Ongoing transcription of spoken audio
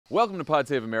Welcome to Pod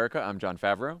Save America. I'm Jon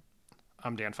Favreau.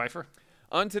 I'm Dan Pfeiffer.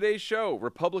 On today's show,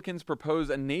 Republicans propose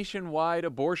a nationwide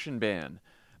abortion ban.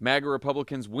 MAGA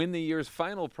Republicans win the year's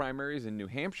final primaries in New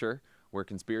Hampshire, where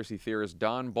conspiracy theorist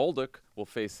Don Bolduc will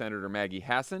face Senator Maggie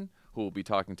Hassan, who will be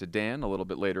talking to Dan a little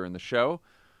bit later in the show.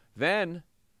 Then,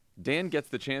 Dan gets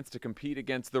the chance to compete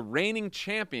against the reigning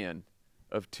champion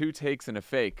of two takes and a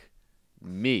fake,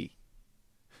 me.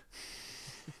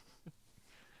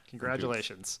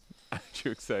 Congratulations. Aren't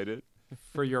you excited?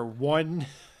 For your one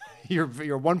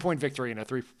point victory in a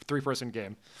three-person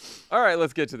game. All right,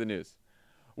 let's get to the news.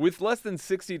 With less than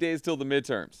 60 days till the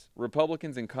midterms,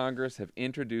 Republicans in Congress have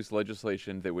introduced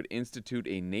legislation that would institute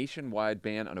a nationwide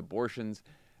ban on abortions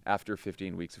after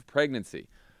 15 weeks of pregnancy.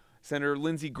 Senator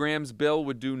Lindsey Graham's bill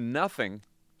would do nothing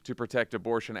to protect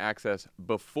abortion access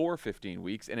before 15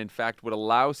 weeks and, in fact, would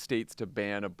allow states to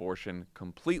ban abortion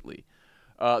completely.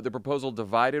 The proposal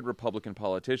divided Republican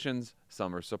politicians.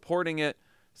 Some are supporting it.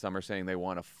 Some are saying they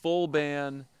want a full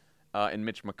ban. And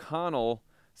Mitch McConnell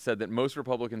said that most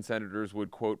Republican senators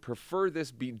would, quote, prefer this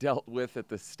be dealt with at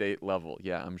the state level.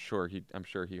 Yeah, I'm sure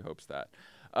he hopes that.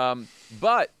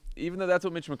 But even though that's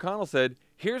what Mitch McConnell said,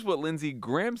 here's what Lindsey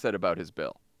Graham said about his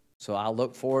bill. So I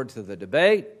look forward to the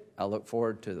debate. I look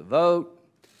forward to the vote.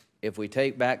 If we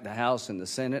take back the House and the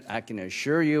Senate, I can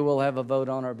assure you we'll have a vote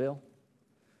on our bill.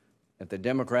 If the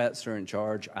Democrats are in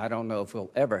charge, I don't know if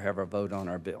we'll ever have a vote on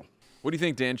our bill. What do you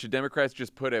think, Dan? Should Democrats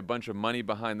just put a bunch of money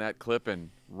behind that clip and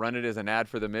run it as an ad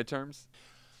for the midterms?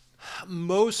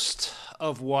 Most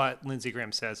of what Lindsey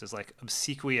Graham says is like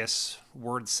obsequious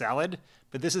word salad,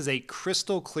 but this is a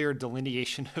crystal clear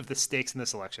delineation of the stakes in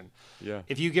this election. Yeah.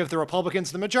 If you give the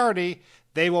Republicans the majority,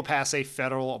 they will pass a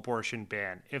federal abortion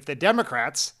ban. If the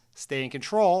Democrats stay in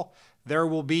control, there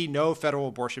will be no federal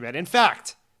abortion ban. In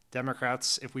fact,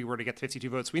 Democrats, if we were to get the 52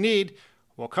 votes we need,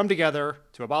 will come together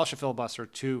to abolish a filibuster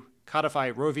to codify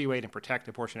Roe v. Wade and protect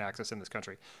abortion access in this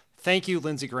country. Thank you,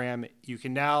 Lindsey Graham. You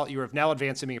have now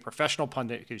advanced to being a professional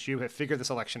pundit because you have figured this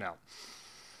election out.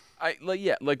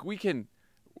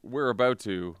 We're about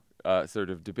to sort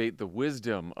of debate the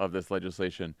wisdom of this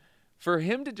legislation. For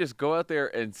him to just go out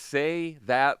there and say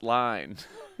that line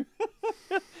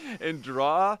and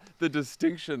draw the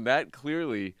distinction that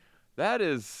clearly, that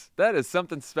is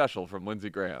something special from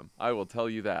Lindsey Graham. I will tell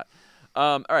you that.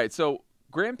 All right, so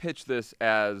Graham pitched this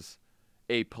as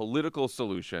a political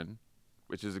solution,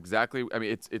 which is exactly, I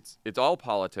mean, it's all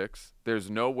politics.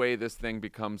 There's no way this thing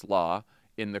becomes law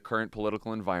in the current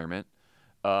political environment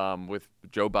with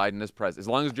Joe Biden as president. As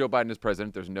long as Joe Biden is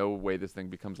president, there's no way this thing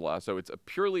becomes law. So it's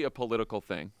purely a political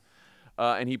thing.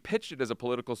 And he pitched it as a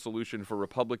political solution for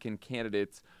Republican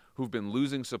candidates who've been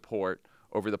losing support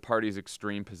over the party's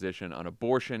extreme position on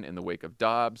abortion in the wake of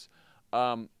Dobbs.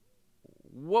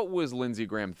 What was Lindsey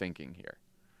Graham thinking here?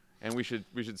 And we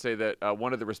should say that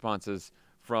one of the responses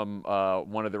from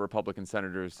one of the Republican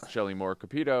senators, Shelley Moore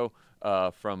Capito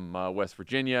from West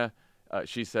Virginia,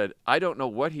 she said, I don't know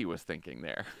what he was thinking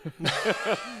there.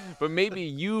 But maybe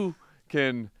you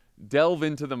can delve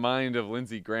into the mind of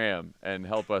Lindsey Graham and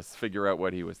help us figure out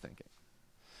what he was thinking.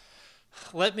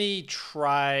 Let me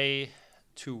try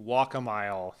to walk a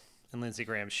mile in Lindsey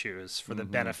Graham's shoes for the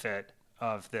benefit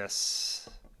of this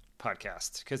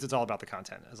podcast, because it's all about the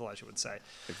content, as Elijah would say.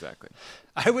 Exactly.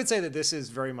 I would say that this is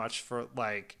very much for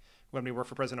like when we worked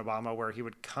for President Obama, where he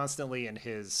would constantly in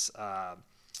his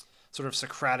sort of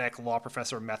Socratic law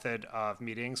professor method of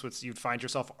meetings, which you'd find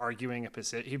yourself arguing a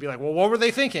position. He'd be like, well, what were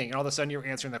they thinking? And all of a sudden you're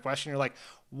answering the question. You're like,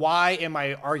 why am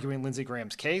I arguing Lindsey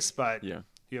Graham's case? But you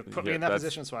have put me in that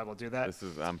position, so I will do that.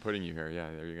 I'm putting you here. Yeah,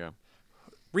 there you go.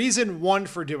 Reason one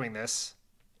for doing this,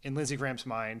 in Lindsey Graham's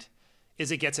mind,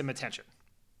 is it gets him attention.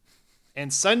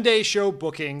 And Sunday show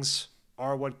bookings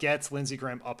are what gets Lindsey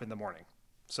Graham up in the morning.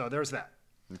 So there's that.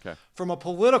 Okay. From a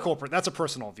political, that's a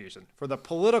personal vision. For the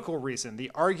political reason,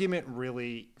 the argument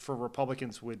really for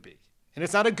Republicans would be, and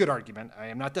it's not a good argument. I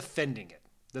am not defending it.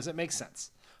 Doesn't make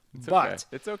sense. It's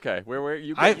okay.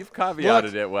 You've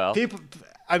caveated it well. People,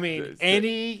 I mean,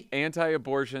 any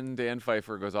anti-abortion Dan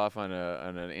Pfeiffer goes off on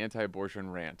an anti-abortion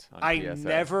rant on PSA.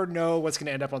 Never know what's going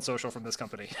to end up on social from this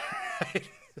company.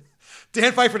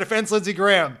 Dan Pfeiffer defends Lindsey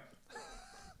Graham.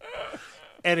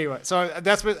 Anyway, so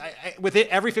that's what with it.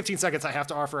 Every 15 seconds, I have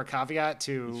to offer a caveat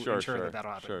to ensure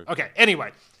that'll happen. Sure. Okay.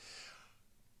 Anyway,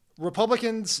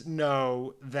 Republicans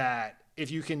know that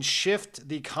if you can shift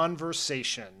the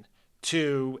conversation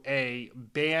to a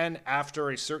ban after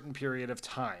a certain period of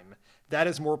time, that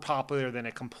is more popular than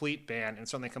a complete ban, and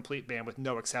certainly a complete ban with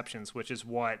no exceptions, which is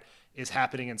what is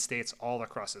happening in states all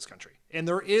across this country. And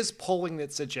there is polling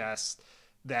that suggests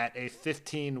that a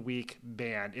 15-week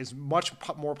ban is much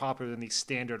more popular than the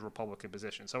standard Republican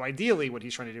position. So ideally, what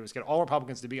he's trying to do is get all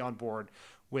Republicans to be on board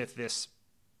with this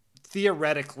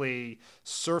theoretically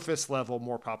surface level,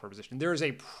 more popular position. There is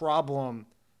a problem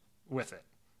with it.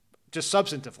 Just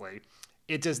substantively,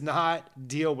 it does not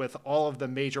deal with all of the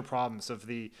major problems of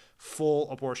the full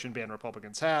abortion ban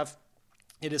Republicans have.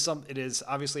 It is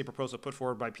obviously a proposal put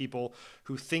forward by people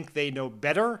who think they know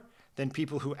better than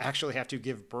people who actually have to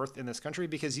give birth in this country,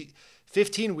 because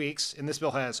 15 weeks, and this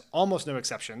bill has almost no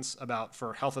exceptions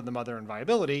for health of the mother and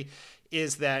viability,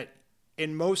 is that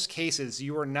in most cases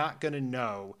you are not going to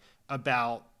know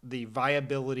about the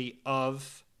viability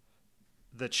of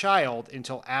the child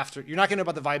until after. You're not going to know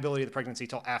about the viability of the pregnancy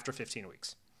until after 15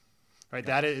 weeks. Right?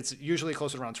 Yeah. It's usually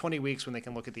closer to around 20 weeks when they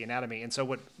can look at the anatomy. And so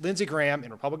what Lindsey Graham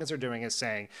and Republicans are doing is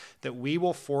saying that we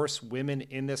will force women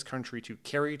in this country to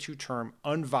carry to term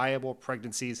unviable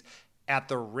pregnancies at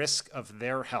the risk of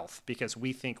their health because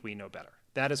we think we know better.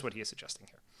 That is what he is suggesting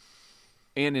here.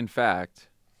 And in fact,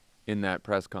 in that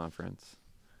press conference,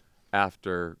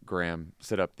 after Graham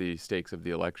set up the stakes of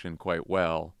the election quite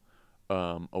well,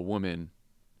 a woman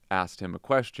asked him a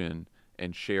question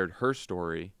and shared her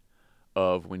story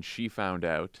of when she found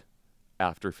out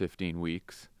after 15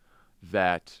 weeks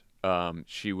that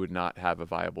she would not have a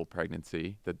viable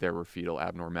pregnancy, that there were fetal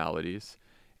abnormalities,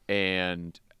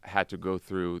 and had to go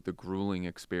through the grueling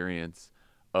experience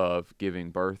of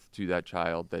giving birth to that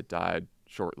child that died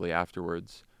shortly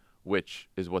afterwards, which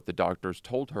is what the doctors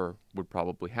told her would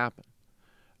probably happen.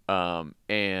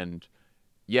 And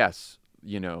yes,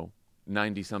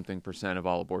 90-something% of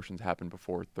all abortions happen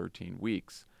before 13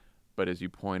 weeks. But as you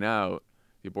point out,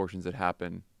 the abortions that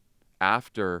happen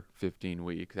after 15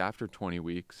 weeks, after 20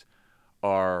 weeks,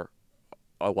 a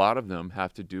lot of them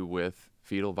have to do with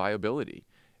fetal viability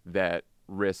that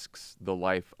risks the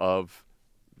life of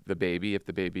the baby if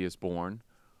the baby is born,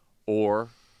 or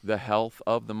the health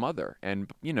of the mother.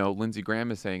 And, Lindsey Graham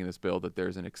is saying in this bill that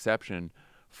there's an exception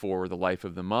for the life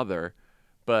of the mother,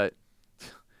 but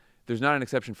there's not an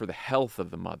exception for the health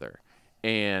of the mother.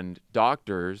 And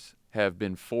doctors have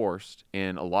been forced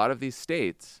in a lot of these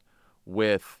states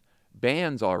with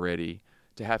bans already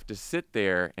to have to sit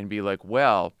there and be like,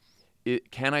 well,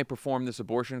 can I perform this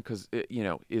abortion because,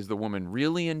 is the woman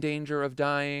really in danger of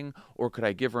dying, or could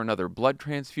I give her another blood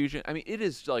transfusion? I mean, it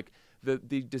is like the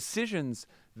decisions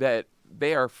that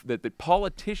that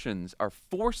politicians are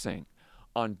forcing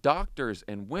on doctors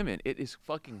and women. It is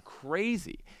fucking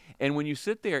crazy. And when you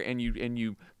sit there and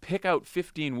you pick out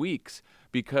 15 weeks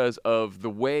because of the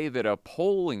way that a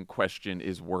polling question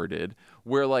is worded,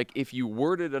 where like if you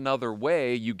word it another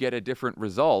way, you get a different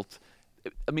result.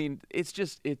 I mean, it's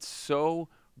so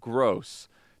gross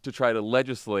to try to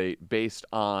legislate based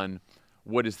on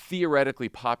what is theoretically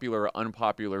popular or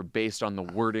unpopular based on the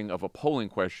wording of a polling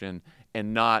question,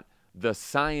 and not the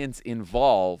science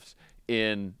involved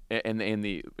in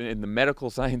the medical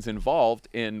science involved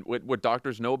in what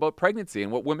doctors know about pregnancy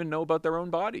and what women know about their own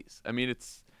bodies. I mean,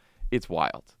 it's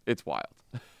wild. It's wild.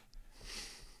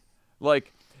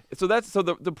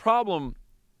 The problem,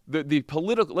 the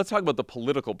political. Let's talk about the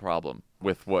political problem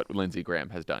with what Lindsey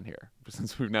Graham has done here,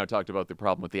 since we've now talked about the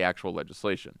problem with the actual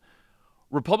legislation.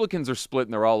 Republicans are split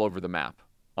and they're all over the map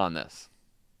on this.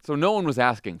 So no one was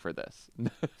asking for this.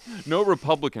 No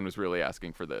Republican was really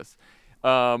asking for this.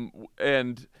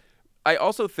 And I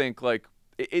also think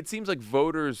it seems like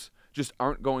voters just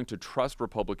aren't going to trust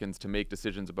Republicans to make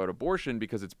decisions about abortion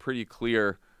because it's pretty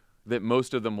clear that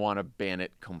most of them want to ban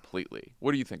it completely.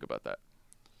 What do you think about that?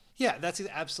 Yeah, that's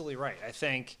absolutely right. I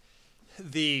think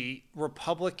the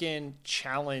Republican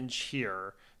challenge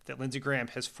here that Lindsey Graham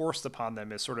has forced upon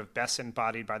them is sort of best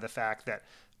embodied by the fact that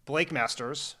Blake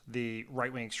Masters, the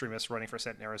right-wing extremist running for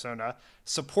Senate in Arizona,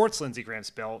 supports Lindsey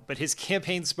Graham's bill, but his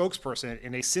campaign spokesperson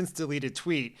in a since-deleted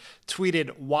tweet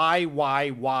tweeted why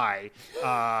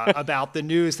about the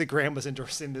news that Graham was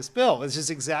endorsing this bill. It's just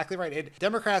exactly right.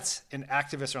 Democrats and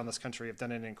activists around this country have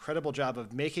done an incredible job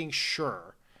of making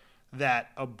sure that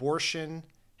abortion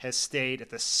has stayed at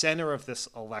the center of this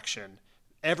election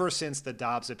ever since the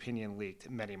Dobbs opinion leaked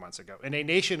many months ago. In a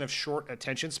nation of short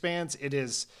attention spans, it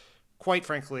is, quite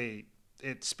frankly,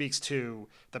 it speaks to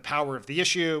the power of the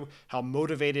issue, how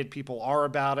motivated people are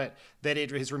about it, that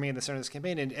it has remained the center of this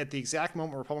campaign. And at the exact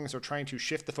moment Republicans are trying to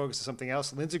shift the focus to something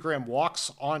else, Lindsey Graham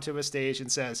walks onto a stage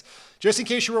and says, just in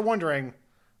case you were wondering,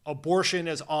 abortion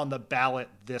is on the ballot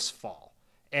this fall.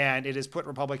 And it has put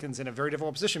Republicans in a very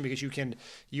difficult position because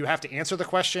you have to answer the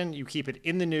question, you keep it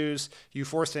in the news, you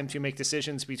force them to make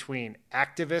decisions between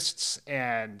activists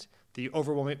and the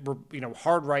overwhelming,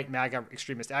 hard right MAGA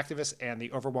extremist activists and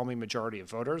the overwhelming majority of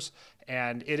voters.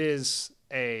 And it is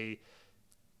the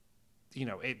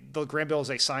Graham bill is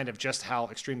a sign of just how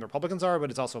extreme the Republicans are, but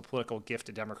it's also a political gift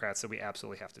to Democrats that we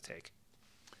absolutely have to take.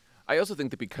 I also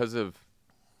think that because of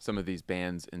some of these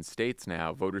bans in states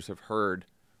now, voters have heard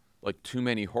like too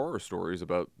many horror stories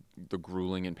about the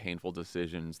grueling and painful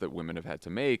decisions that women have had to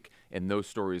make, and those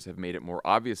stories have made it more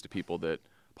obvious to people that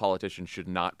politicians should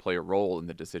not play a role in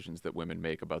the decisions that women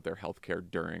make about their health care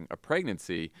during a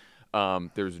pregnancy.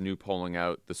 There's new polling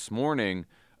out this morning.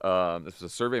 This was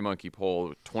a SurveyMonkey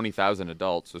poll, 20,000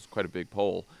 adults, so it's quite a big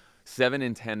poll. 7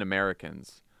 in 10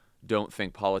 Americans don't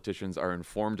think politicians are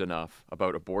informed enough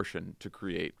about abortion to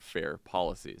create fair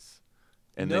policies.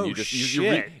 And then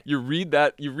you read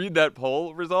that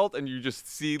poll result and you just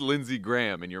see Lindsey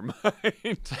Graham in your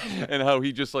mind and how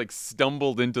he just like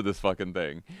stumbled into this fucking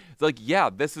thing. It's like, yeah,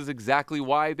 this is exactly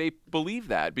why they believe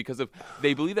that, because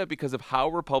of how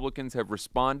Republicans have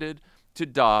responded to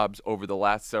Dobbs over the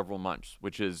last several months,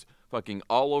 which is fucking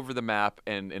all over the map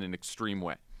and in an extreme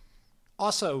way.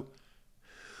 Also,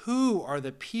 who are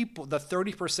the people, the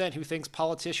 30% who thinks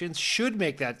politicians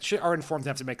are informed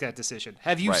enough to make that decision?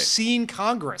 Have you seen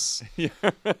Congress? Yeah.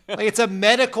 Like, it's a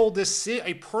medical decision,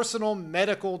 a personal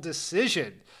medical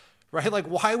decision, right? Like,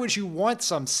 why would you want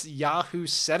some Yahoo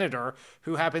senator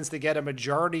who happens to get a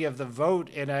majority of the vote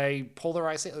in a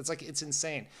polarized state? It's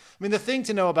insane. I mean, the thing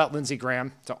to know about Lindsey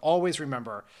Graham, to always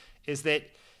remember, is that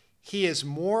he is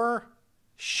more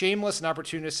shameless and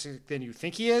opportunistic than you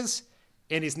think he is.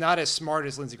 And he's not as smart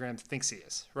as Lindsey Graham thinks he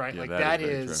is, right? Yeah, like that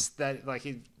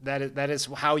is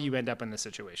how you end up in this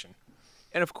situation.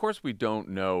 And of course, we don't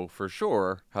know for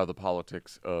sure how the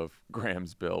politics of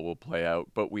Graham's bill will play out,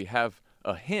 but we have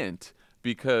a hint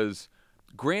because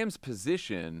Graham's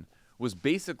position was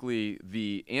basically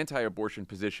the anti-abortion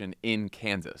position in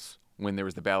Kansas when there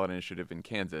was the ballot initiative in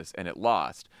Kansas, and it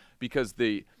lost because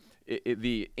the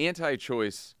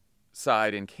anti-choice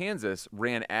side in Kansas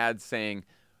ran ads saying,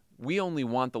 we only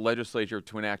want the legislature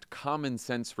to enact common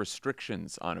sense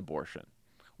restrictions on abortion.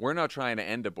 We're not trying to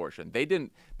end abortion.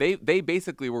 They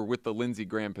basically were with the Lindsey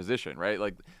Graham position, right?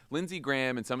 Like Lindsey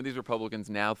Graham and some of these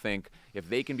Republicans now think if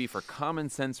they can be for common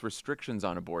sense restrictions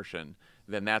on abortion,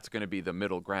 then that's going to be the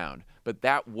middle ground. But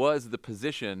that was the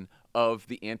position of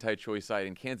the anti-choice side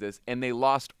in Kansas, and they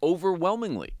lost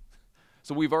overwhelmingly.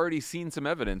 So we've already seen some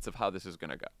evidence of how this is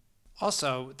going to go.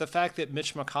 Also, the fact that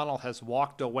Mitch McConnell has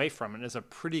walked away from it is a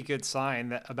pretty good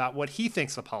sign about what he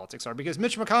thinks the politics are, because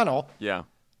Mitch McConnell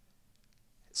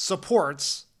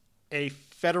supports a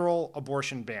federal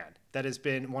abortion ban. That has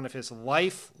been one of his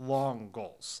lifelong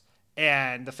goals.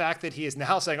 And the fact that he is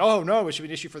now saying, oh, no, it should be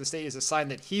an issue for the state is a sign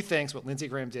that he thinks what Lindsey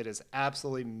Graham did is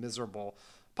absolutely miserable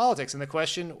politics. And the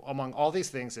question among all these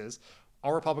things is,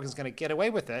 are Republicans going to get away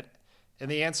with it?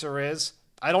 And the answer is,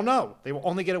 I don't know. They will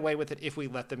only get away with it if we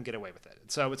let them get away with it.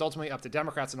 So it's ultimately up to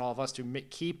Democrats and all of us to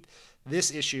keep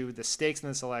this issue, the stakes in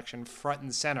this election, front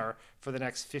and center for the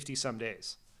next 50-some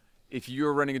days. If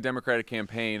you're running a Democratic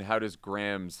campaign, how does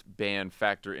Graham's ban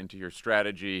factor into your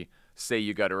strategy? Say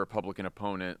you got a Republican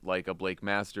opponent like a Blake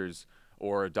Masters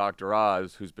or a Dr.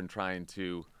 Oz who's been trying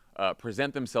to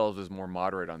present themselves as more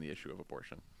moderate on the issue of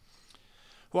abortion.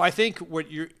 Well, I think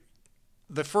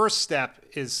the first step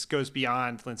goes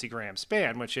beyond Lindsey Graham's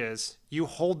ban, which is you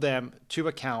hold them to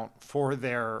account for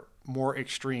their more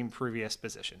extreme previous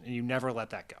position, and you never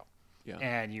let that go. Yeah.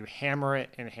 And you hammer it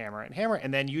and hammer it and hammer it,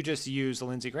 and then you just use the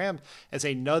Lindsey Graham as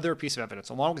another piece of evidence,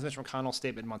 along with Mitch McConnell's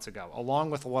statement months ago, along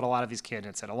with what a lot of these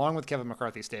candidates said, along with Kevin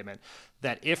McCarthy's statement,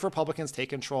 that if Republicans take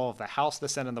control of the House, the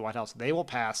Senate, and the White House, they will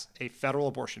pass a federal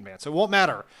abortion ban. So it won't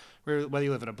matter whether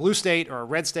you live in a blue state or a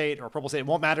red state or a purple state. It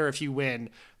won't matter if you win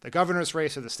the governor's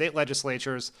race or the state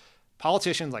legislatures.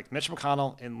 Politicians like Mitch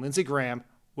McConnell and Lindsey Graham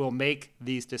will make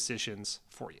these decisions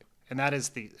for you. And that is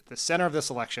the center of this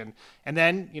election. And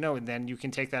then, you can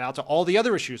take that out to all the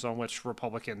other issues on which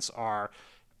Republicans are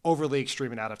overly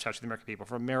extreme and out of touch with the American people,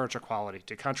 from marriage equality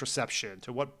to contraception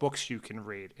to what books you can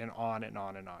read, and on and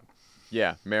on and on.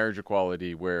 Yeah, marriage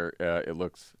equality, where it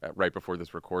looks right before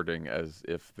this recording as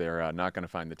if they're not going to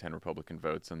find the 10 Republican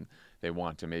votes, and they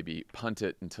want to maybe punt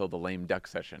it until the lame duck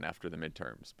session after the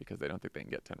midterms because they don't think they can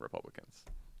get 10 Republicans.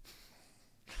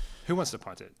 Who wants to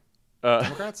punt it?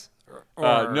 Democrats?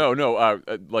 No.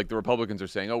 Like the Republicans are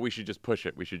saying, oh, we should just push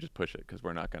it. We should just push it because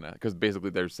we're not going to. Because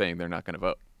basically they're saying they're not going to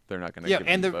vote. They're not going to give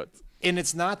them votes. And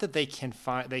it's not that they can't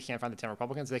find the 10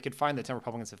 Republicans. They could find the 10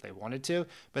 Republicans if they wanted to,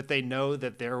 but they know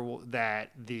that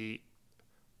the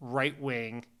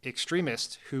right-wing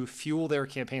extremists who fuel their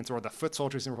campaigns, or the foot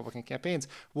soldiers in Republican campaigns,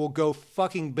 will go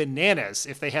fucking bananas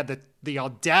if they had the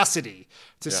audacity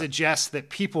to suggest that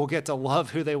people get to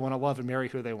love who they want to love and marry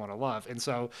who they want to love. And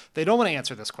so they don't want to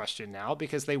answer this question now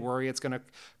because they worry it's going to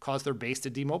cause their base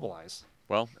to demobilize.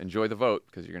 Well, enjoy the vote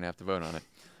because you're going to have to vote on it.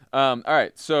 All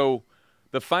right, so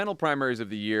the final primaries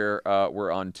of the year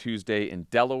were on Tuesday in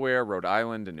Delaware, Rhode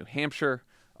Island, and New Hampshire,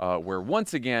 where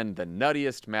once again the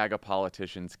nuttiest MAGA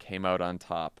politicians came out on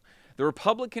top. The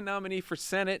Republican nominee for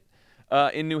Senate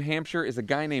in New Hampshire is a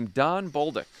guy named Don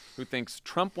Bolduc, who thinks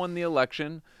Trump won the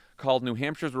election, called New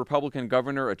Hampshire's Republican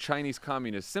governor a Chinese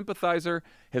communist sympathizer,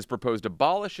 has proposed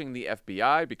abolishing the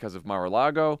FBI because of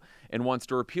Mar-a-Lago, and wants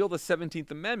to repeal the 17th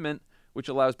Amendment, which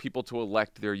allows people to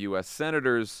elect their U.S.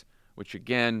 senators, which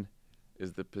again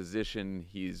is the position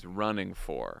he's running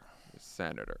for,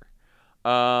 senator.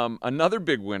 Another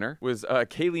big winner was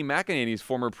Kayleigh McEnany's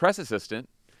former press assistant,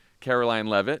 Caroline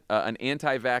Leavitt, an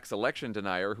anti-vax election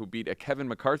denier who beat a Kevin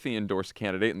McCarthy-endorsed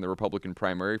candidate in the Republican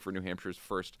primary for New Hampshire's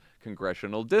 1st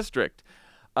congressional district.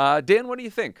 Dan, what do you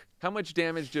think? How much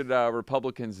damage did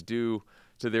Republicans do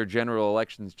to their general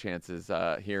elections chances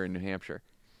here in New Hampshire?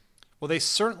 Well, they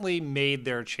certainly made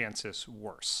their chances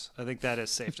worse. I think that is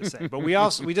safe to say. But we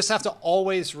just have to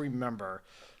always remember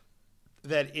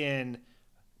that in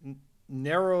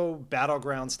narrow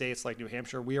battleground states like New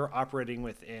Hampshire, we are operating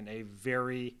within a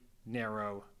very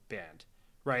narrow band,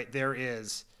 right? There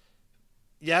is,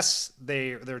 yes,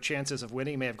 their chances of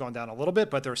winning may have gone down a little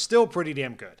bit, but they're still pretty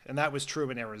damn good. And that was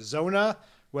true in Arizona,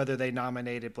 whether they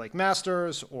nominated Blake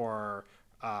Masters or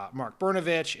Mark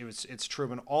Brnovich. It's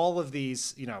true in all of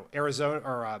these, Arizona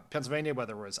or Pennsylvania,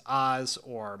 whether it was Oz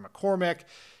or McCormick,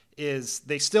 is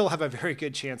they still have a very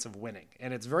good chance of winning.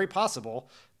 And it's very possible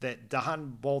that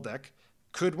Don Bolduc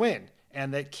could win,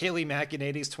 and that Kayleigh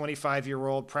McEnany's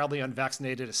 25-year-old, proudly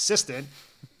unvaccinated assistant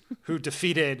who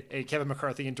defeated a Kevin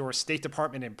McCarthy-endorsed State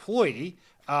Department employee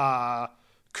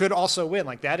could also win.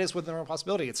 Like, that is within our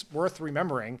possibility. It's worth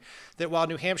remembering that while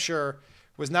New Hampshire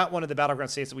was not one of the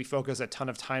battleground states that we focused a ton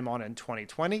of time on in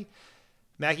 2020,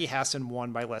 Maggie Hassan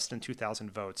won by less than 2,000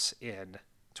 votes in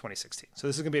 2016. So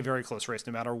this is going to be a very close race,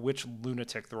 no matter which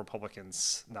lunatic the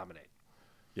Republicans nominate.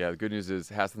 Yeah, the good news is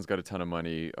Hassan's got a ton of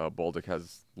money. Bolduc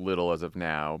has little as of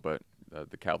now, but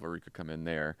the cavalry could come in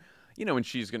there. And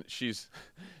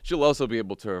she'll also be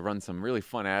able to run some really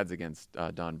fun ads against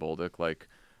Don Bolduc, like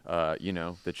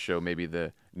that show maybe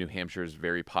the New Hampshire's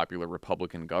very popular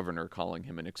Republican governor calling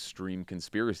him an extreme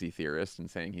conspiracy theorist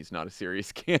and saying he's not a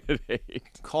serious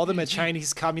candidate. Called him a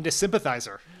Chinese communist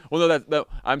sympathizer. Well, no,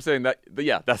 I'm saying that.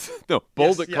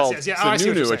 Bolduc called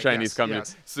Sununu a Chinese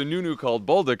communist. Yes. Sununu called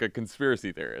Bolduc a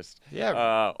conspiracy theorist.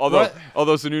 Yeah. Although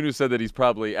Sununu said that he's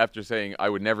probably, after saying I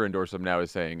would never endorse him, now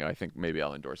is saying I think maybe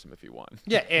I'll endorse him if he won.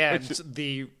 Yeah,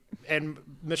 and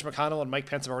Mitch McConnell and Mike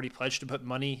Pence have already pledged to put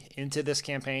money into this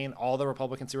campaign. All the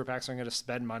Republican super PACs are going to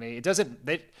spend money. It doesn't.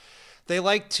 They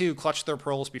like to clutch their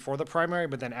pearls before the primary,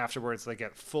 but then afterwards they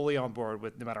get fully on board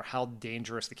with no matter how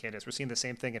dangerous the candidate is. We're seeing the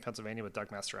same thing in Pennsylvania with Doug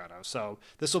Mastriano. So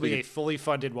this will be a fully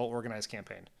funded, well-organized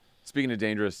campaign. Speaking of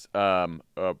dangerous,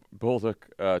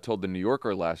 Bolduc told the New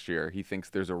Yorker last year he thinks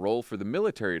there's a role for the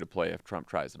military to play if Trump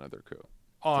tries another coup.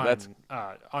 On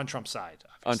Trump's side.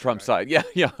 On Trump's side. Yeah.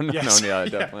 Definitely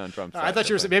on Trump's side. I thought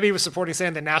maybe he was supporting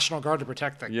saying the National Guard to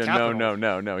protect the Capitol.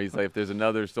 No. He's like, if there's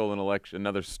another stolen election,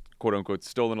 another quote-unquote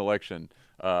stolen election,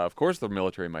 of course the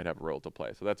military might have a role to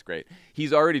play. So that's great.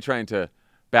 He's already trying to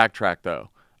backtrack, though.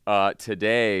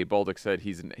 Today, Bolduc said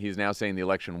he's now saying the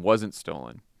election wasn't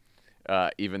stolen,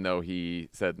 even though he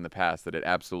said in the past that it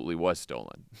absolutely was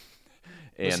stolen.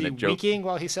 Was he winking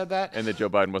while he said that? And that Joe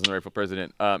Biden wasn't the rightful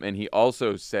president. And he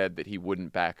also said that he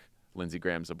wouldn't back Lindsey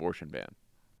Graham's abortion ban.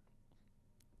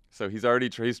 So he's trying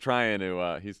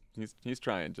to he's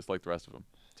trying, just like the rest of them,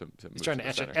 to he's trying to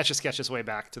etch a sketch his way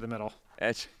back to the middle.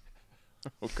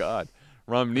 Oh God,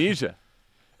 Romnesia.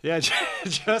 Yeah,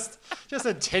 just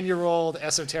a 10-year-old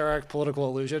esoteric political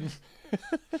illusion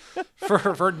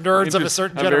for nerds of a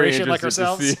certain generation like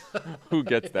ourselves. Who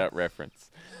gets that reference?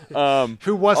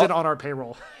 Who wasn't on our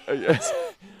payroll?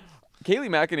 Kayleigh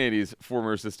McEnany's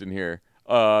former assistant here,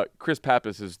 Chris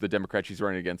Pappas, is the Democrat she's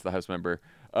running against, the House member.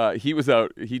 He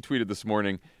tweeted this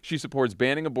morning, she supports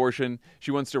banning abortion,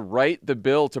 she wants to write the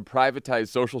bill to privatize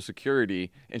Social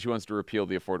Security, and she wants to repeal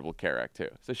the Affordable Care Act too.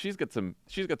 So she's got some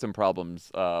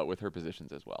problems with her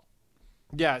positions as well.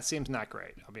 Yeah, it seems not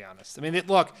great, I'll be honest. I mean,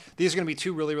 look, these are going to be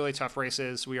two really, really tough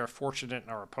races. We are fortunate in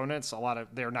our opponents.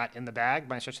 They're not in the bag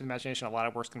by stretch of the imagination. A lot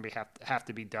of work's going to have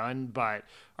to be done, but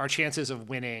our chances of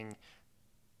winning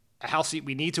a House seat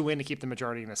we need to win to keep the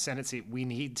majority, and a Senate seat we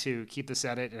need to keep the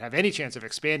Senate and have any chance of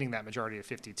expanding that majority to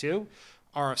 52,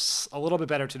 are a little bit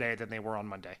better today than they were on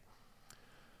Monday.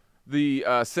 The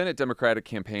Senate Democratic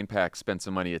campaign PAC spent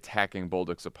some money attacking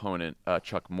Bolduc's opponent,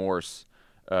 Chuck Morse,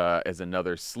 as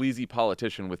another sleazy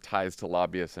politician with ties to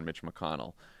lobbyists and Mitch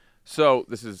McConnell. So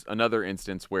this is another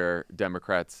instance where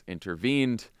Democrats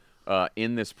intervened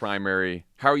in this primary.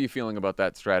 How are you feeling about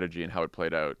that strategy and how it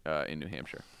played out in New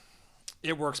Hampshire?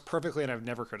 It works perfectly, and I've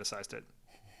never criticized it.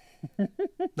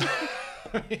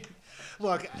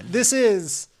 Look, this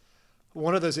is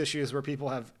one of those issues where people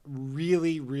have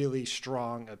really, really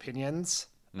strong opinions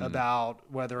about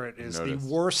whether it is the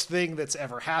worst thing that's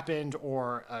ever happened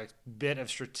or a bit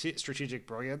of strategic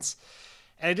brilliance.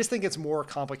 And I just think it's more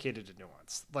complicated and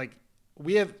nuanced.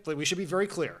 We should be very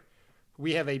clear.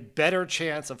 We have a better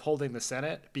chance of holding the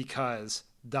Senate because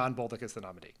Don Bolduc is the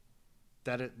nominee.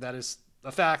 That is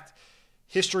a fact.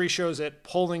 History shows it.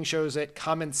 Polling shows it.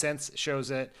 Common sense shows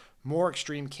it. More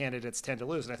extreme candidates tend to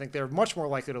lose. And I think they're much more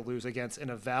likely to lose against an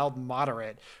avowed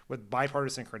moderate with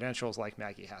bipartisan credentials like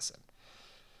Maggie Hassan.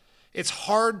 It's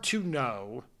hard to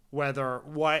know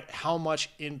how much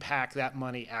impact that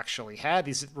money actually had.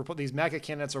 These MAGA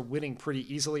candidates are winning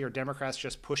pretty easily, or Democrats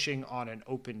just pushing on an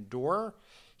open door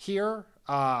here.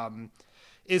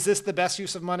 Is this the best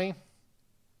use of money?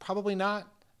 Probably not.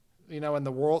 In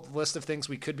the world list of things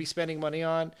we could be spending money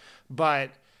on.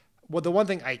 But the one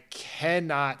thing I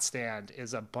cannot stand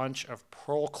is a bunch of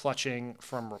pearl clutching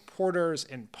from reporters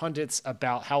and pundits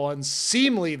about how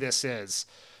unseemly this is.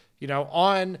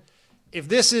 If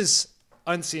this is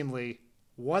unseemly,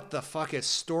 what the fuck is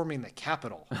storming the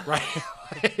Capitol,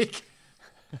 right?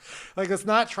 Let's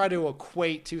not try to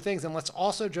equate two things. And let's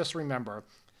also just remember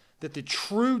that the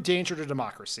true danger to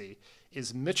democracy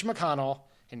is Mitch McConnell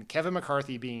and Kevin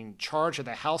McCarthy being charged of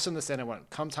the House and the Senate when it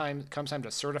comes time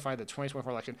to certify the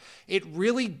 2024 election. It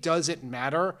really doesn't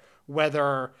matter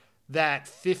whether that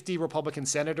 50 Republican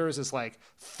senators is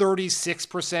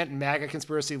 36% MAGA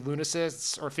conspiracy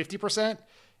lunatics or 50%.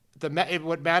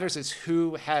 What matters is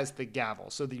who has the gavel.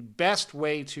 So the best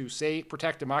way to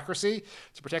protect democracy,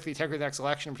 to protect the integrity of the next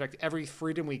election, protect every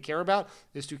freedom we care about,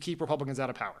 is to keep Republicans out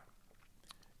of power.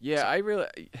 Yeah,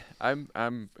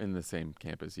 I'm in the same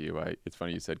camp as you. It's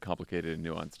funny you said complicated and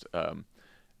nuanced.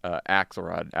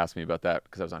 Axelrod asked me about that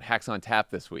because I was on Hacks on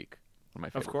Tap this week, one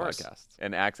of my favorite podcasts.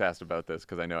 And Axe asked about this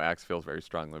because I know Axe feels very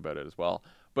strongly about it as well.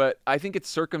 But I think it's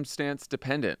circumstance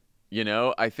dependent.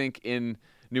 I think in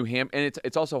New Hampshire, and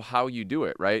it's also how you do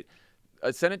it, right?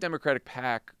 A Senate Democratic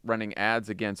PAC running ads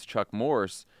against Chuck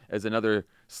Morse as another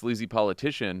sleazy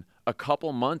politician a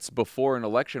couple months before an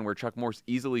election where Chuck Morse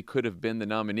easily could have been the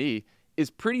nominee is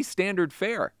pretty standard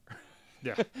fare.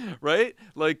 Yeah. Right?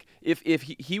 If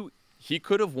he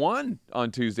could have won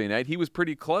on Tuesday night, he was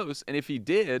pretty close, and if he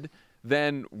did,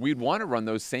 then we'd want to run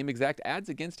those same exact ads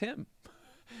against him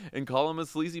and call him a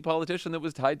sleazy politician that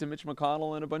was tied to Mitch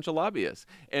McConnell and a bunch of lobbyists.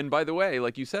 And by the way,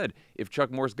 like you said, if Chuck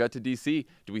Morse got to D.C.,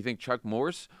 do we think Chuck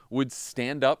Morse would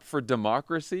stand up for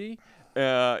democracy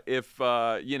if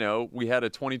we had a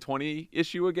 2020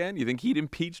 issue again? You think he'd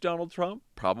impeach Donald Trump?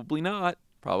 Probably not.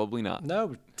 Probably not.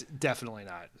 No, definitely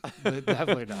not.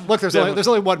 Definitely not. Look, there's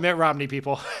only one Mitt Romney,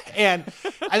 people, and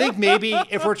I think maybe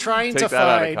if we're trying to find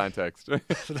out of context,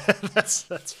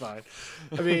 that's fine.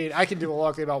 I mean, I can do a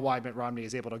long thing about why Mitt Romney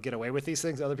is able to get away with these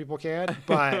things other people can't,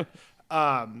 but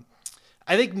I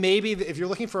think maybe if you're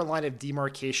looking for a line of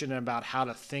demarcation about how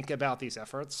to think about these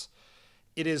efforts,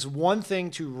 it is one thing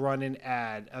to run an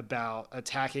ad about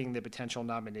attacking the potential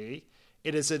nominee.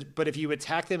 But if you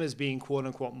attack them as being quote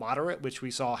unquote moderate, which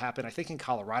we saw happen, I think in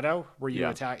Colorado, where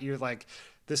you're like,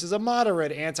 this is a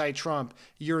moderate anti-Trump.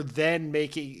 You're then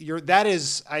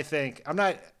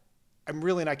I'm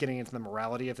really not getting into the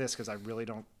morality of this because I really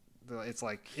don't. It's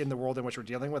in the world in which we're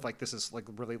dealing with, this is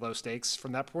really low stakes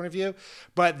from that point of view.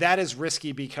 But that is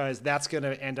risky because that's going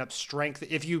to end up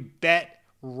if you bet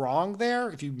wrong there,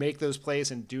 if you make those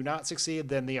plays and do not succeed,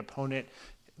 then the opponent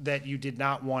that you did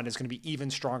not want is going to be even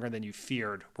stronger than you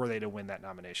feared were they to win that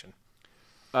nomination.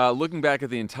 Looking back at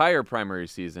the entire primary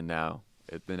season now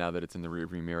that it's in the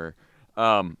rearview mirror,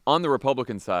 on the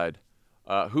Republican side,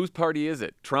 whose party is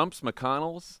it? Trump's,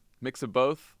 McConnell's, mix of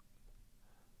both?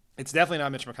 It's definitely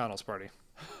not Mitch McConnell's party.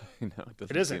 No,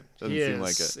 it isn't. Doesn't seem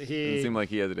like it. Doesn't seem like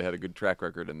he had a good track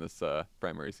record in this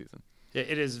primary season.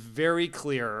 It is very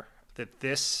clear that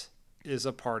this is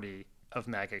a party of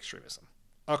MAGA extremism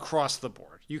across the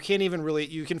board. You can't even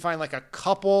you can find a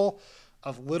couple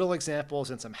of little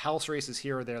examples in some House races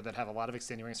here or there that have a lot of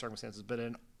extenuating circumstances, but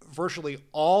in virtually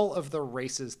all of the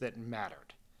races that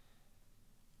mattered,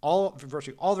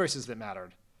 virtually all the races that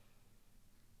mattered,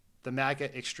 the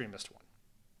MAGA extremist one.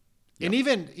 Yep. And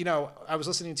even, you know, I was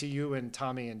listening to you and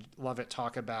Tommy and Lovett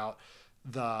talk about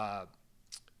the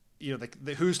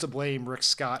who's to blame, Rick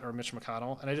Scott or Mitch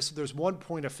McConnell. And there's one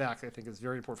point of fact I think is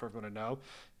very important for everyone to know.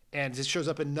 And it shows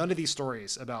up in none of these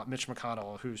stories about Mitch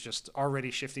McConnell, who's just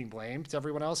already shifting blame to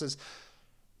everyone else, is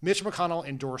Mitch McConnell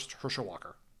endorsed Herschel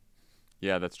Walker.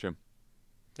 Yeah, that's true.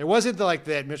 It wasn't like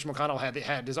that Mitch McConnell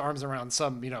had his arms around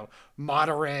some,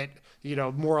 moderate,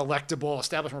 more electable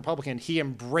establishment Republican. He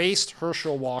embraced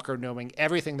Herschel Walker, knowing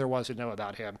everything there was to know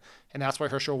about him. And that's why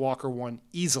Herschel Walker won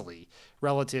easily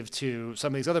relative to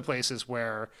some of these other places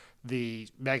where the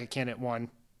MAGA candidate won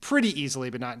pretty easily,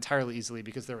 but not entirely easily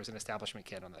because there was an establishment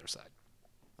candidate on the other side.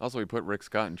 Also, we put Rick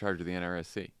Scott in charge of the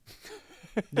NRSC.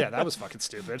 Yeah, that was fucking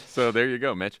stupid. So there you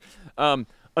go, Mitch.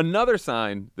 Another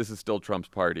sign this is still Trump's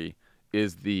party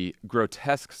is the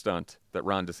grotesque stunt that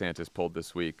Ron Desantis pulled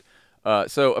this week.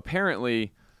 So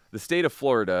apparently, the state of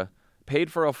Florida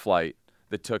paid for a flight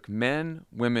that took men,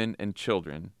 women, and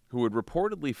children who had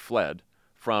reportedly fled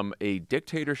from a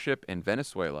dictatorship in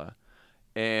Venezuela,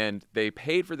 and they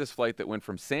paid for this flight that went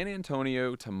from San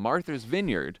Antonio to Martha's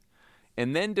Vineyard.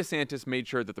 And then DeSantis made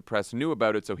sure that the press knew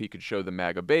about it so he could show the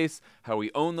MAGA base how he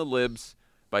owned the libs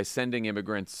by sending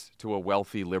immigrants to a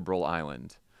wealthy liberal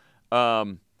island.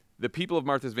 The people of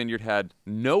Martha's Vineyard had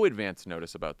no advance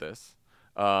notice about this,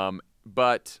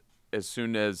 but as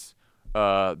soon as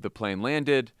the plane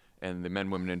landed and the men,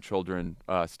 women, and children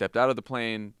stepped out of the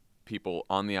plane, people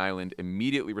on the island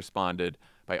immediately responded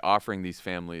by offering these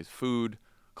families food,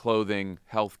 clothing,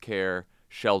 health care,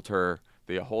 shelter.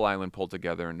 The whole island pulled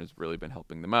together and has really been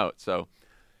helping them out. So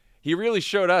he really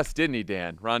showed us, didn't he,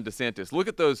 Dan? Ron DeSantis. Look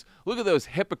at those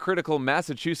hypocritical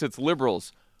Massachusetts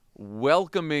liberals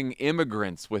welcoming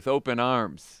immigrants with open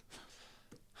arms.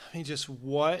 I mean, just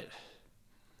what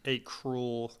a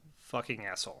cruel fucking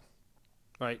asshole.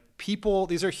 Right? People,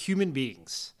 these are human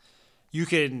beings. You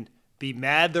can be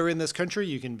mad they're in this country.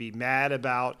 You can be mad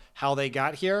about how they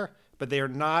got here, but they are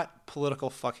not political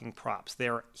fucking props. They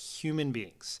are human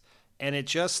beings. And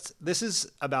this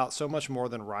is about so much more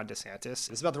than Ron DeSantis.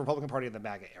 It's about the Republican Party in the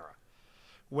MAGA era,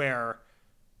 where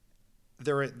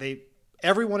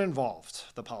everyone involved,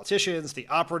 the politicians, the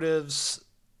operatives,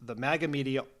 the MAGA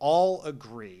media, all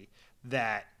agree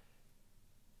that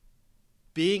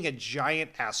being a giant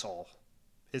asshole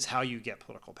is how you get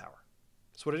political power.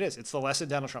 That's what it is. It's the lesson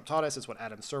Donald Trump taught us. It's what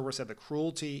Adam Serwer said. The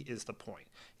cruelty is the point.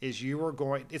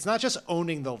 It's not just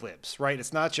owning the libs, right?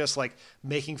 It's not just like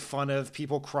making fun of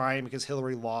people crying because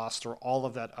Hillary lost or all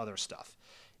of that other stuff.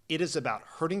 It is about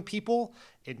hurting people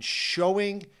and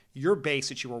showing your base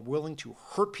that you are willing to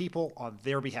hurt people on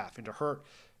their behalf and to hurt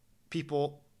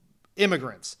people,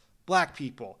 immigrants, black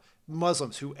people,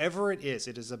 Muslims, whoever it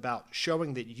is about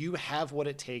showing that you have what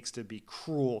it takes to be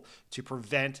cruel to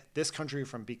prevent this country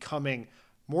from becoming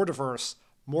more diverse,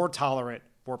 more tolerant,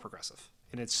 more progressive.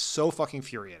 And it's so fucking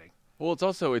infuriating. Well,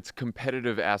 it's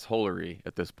competitive assholery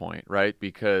at this point, right?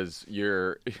 Because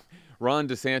Ron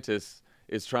DeSantis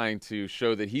is trying to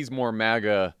show that he's more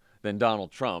MAGA than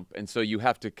Donald Trump. And so you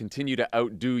have to continue to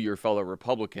outdo your fellow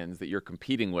Republicans that you're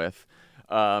competing with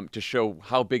to show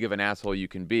how big of an asshole you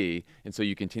can be. And so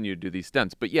you continue to do these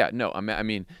stunts. But yeah, no, I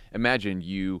mean, imagine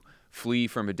you flee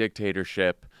from a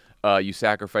dictatorship, you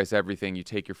sacrifice everything, you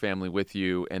take your family with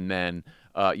you, and then,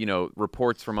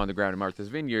 reports from on the ground in Martha's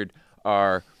Vineyard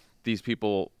are these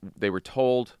people, they were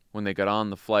told when they got on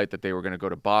the flight that they were going to go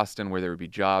to Boston where there would be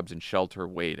jobs and shelter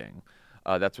waiting.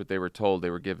 That's what they were told. They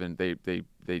were given,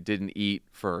 they didn't eat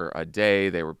for a day.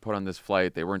 They were put on this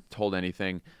flight. They weren't told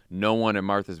anything. No one in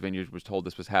Martha's Vineyard was told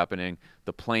this was happening.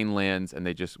 The plane lands and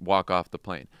they just walk off the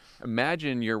plane.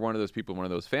 Imagine you're one of those people, one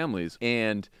of those families,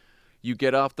 and you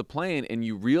get off the plane and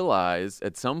you realize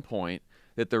at some point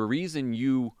that the reason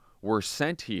you were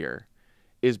sent here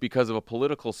is because of a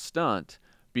political stunt,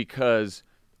 because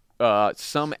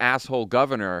some asshole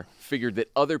governor figured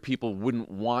that other people wouldn't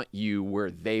want you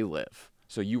where they live.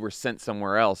 So you were sent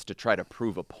somewhere else to try to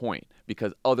prove a point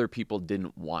because other people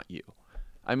didn't want you.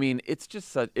 I mean, it's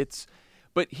just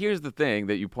but here's the thing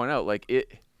that you point out, like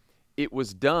it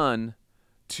was done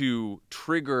to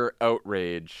trigger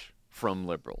outrage from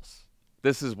liberals.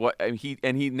 This is what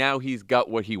he's got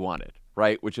what he wanted,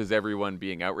 right? Which is everyone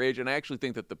being outraged. And I actually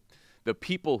think that the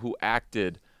people who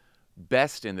acted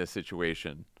best in this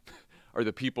situation are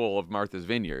the people of Martha's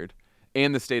Vineyard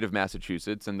and the state of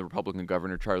Massachusetts and the Republican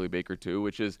governor, Charlie Baker, too,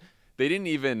 which is they didn't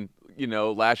even,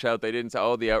 lash out. They didn't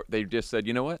say, they just said,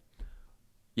 you know what?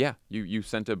 Yeah, you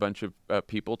sent a bunch of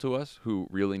people to us who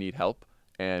really need help,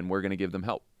 and we're going to give them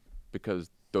help because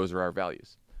those are our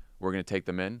values. We're going to take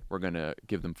them in. We're going to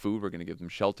give them food. We're going to give them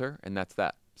shelter, and that's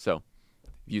that. So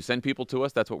You send people to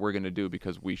us, that's what we're going to do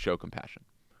because we show compassion.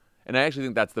 And I actually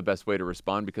think that's the best way to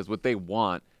respond because what they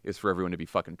want is for everyone to be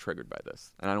fucking triggered by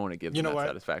this. And I don't want to give them that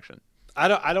satisfaction. I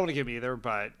don't want to give them either,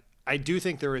 but I do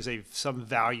think there is some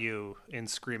value in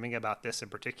screaming about this in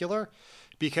particular,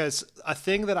 because a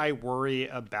thing that I worry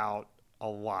about a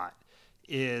lot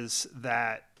is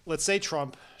that, let's say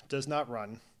Trump does not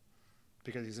run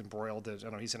because he's embroiled, I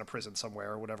don't know, he's in a prison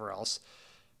somewhere or whatever else.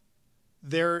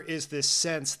 There is this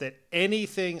sense that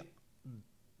anything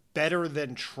better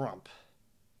than Trump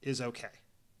is okay.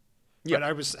 Yeah. But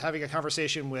I was having a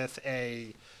conversation with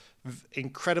a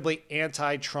incredibly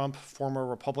anti-Trump former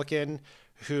Republican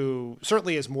who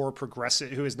certainly is more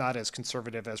progressive, who is not as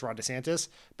conservative as Ron DeSantis,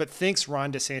 but thinks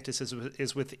Ron DeSantis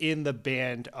is within the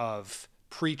band of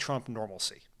pre-Trump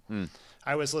normalcy.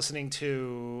 I was listening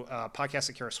to a podcast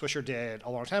that Kara Swisher did a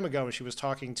long time ago, and she was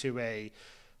talking to a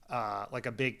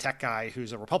big tech guy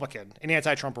who's a Republican, an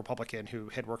anti-Trump Republican who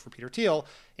had worked for Peter Thiel,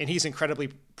 and he's incredibly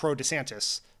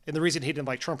pro-DeSantis. And the reason he didn't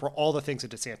like Trump were all the things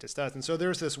that DeSantis does. And so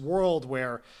there's this world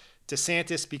where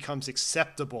DeSantis becomes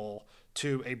acceptable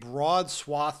to a broad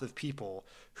swath of people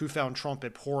who found Trump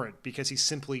abhorrent because he's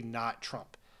simply not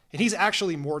Trump. And he's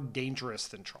actually more dangerous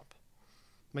than Trump.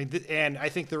 I mean, and I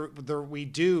think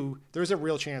there's a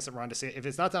real chance that Ron DeSantis, if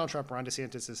it's not Donald Trump, Ron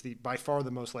DeSantis is by far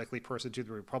the most likely person to be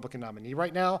the Republican nominee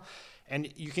right now.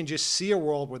 And you can just see a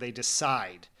world where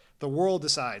the world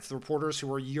decides, the reporters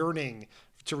who are yearning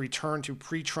to return to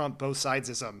pre-Trump both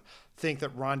sidesism think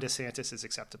that Ron DeSantis is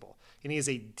acceptable. And he is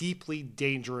a deeply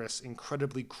dangerous,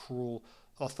 incredibly cruel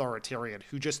authoritarian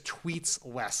who just tweets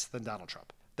less than Donald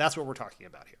Trump. That's what we're talking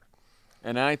about here.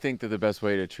 And I think that the best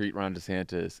way to treat Ron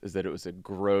DeSantis is that it was a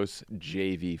gross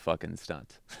JV fucking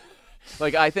stunt.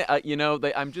 Like, I think,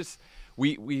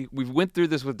 we went through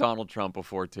this with Donald Trump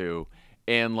before too.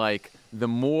 And like, the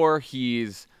more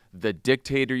he's the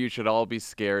dictator you should all be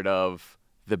scared of,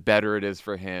 the better it is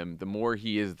for him. The more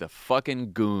he is the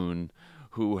fucking goon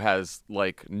who has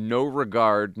like no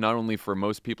regard, not only for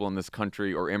most people in this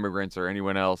country or immigrants or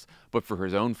anyone else, but for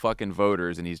his own fucking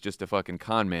voters, and he's just a fucking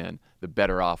con man, the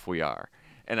better off we are.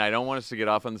 And I don't want us to get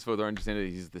off on this further. Understand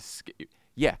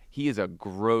that he is a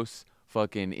gross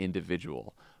fucking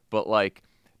individual. But like,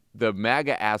 the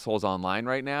MAGA assholes online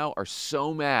right now are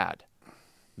so mad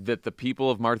that the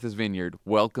people of Martha's Vineyard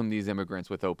welcome these immigrants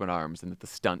with open arms and that the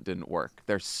stunt didn't work.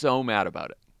 They're so mad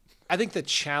about it. I think the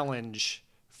challenge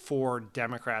for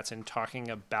Democrats in talking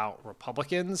about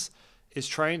Republicans is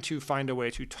trying to find a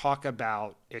way to talk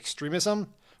about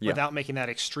extremism without making that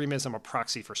extremism a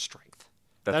proxy for strength.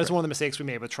 That is one of the mistakes we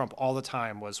made with Trump all the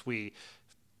time, was we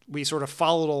sort of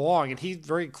followed along, and he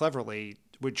very cleverly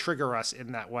would trigger us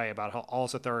in that way about how all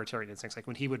his authoritarian instincts, like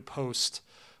when he would post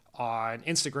on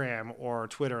Instagram or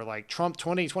Twitter, like Trump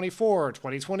 2024,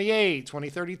 2028,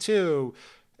 2032,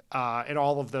 and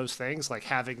all of those things, like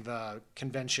having the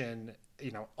convention,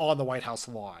 on the White House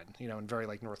lawn, in very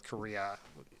like North Korea,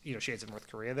 shades of North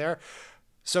Korea there.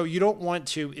 So you don't want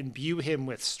to imbue him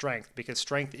with strength, because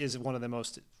strength is one of the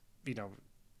most,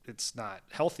 it's not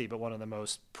healthy, but one of the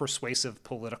most persuasive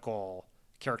political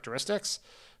characteristics.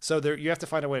 So you have to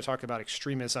find a way to talk about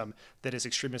extremism that is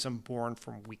extremism born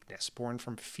from weakness, born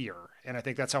from fear. And I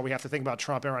think that's how we have to think about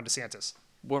Trump and Ron DeSantis.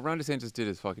 What Ron DeSantis did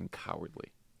is fucking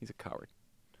cowardly. He's a coward.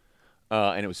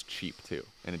 And it was cheap, too.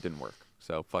 And it didn't work.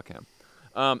 So fuck him.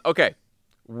 Okay.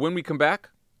 When we come back,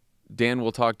 Dan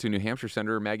will talk to New Hampshire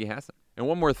Senator Maggie Hassan. And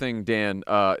one more thing, Dan.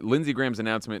 Lindsey Graham's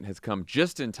announcement has come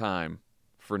just in time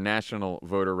for National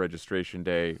Voter Registration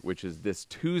Day, which is this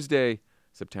Tuesday,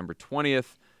 September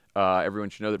 20th. Everyone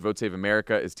should know that Vote Save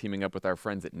America is teaming up with our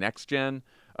friends at NextGen,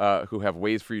 who have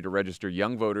ways for you to register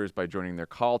young voters by joining their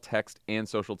call, text, and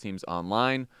social teams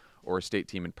online, or a state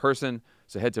team in person.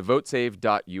 So head to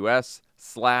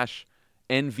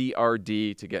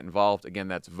votesave.us/NVRD to get involved. Again,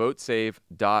 that's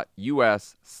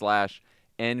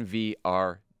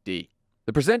votesave.us/NVRD.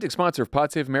 The presenting sponsor of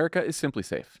Pod Save America is Simply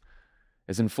Safe.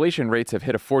 As inflation rates have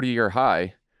hit a 40-year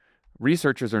high,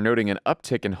 researchers are noting an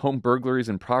uptick in home burglaries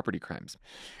and property crimes.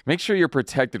 Make sure you're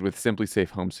protected with Simply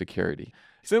Safe Home Security.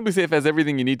 Simply Safe has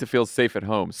everything you need to feel safe at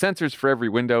home. Sensors for every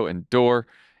window and door,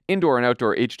 indoor and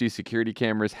outdoor HD security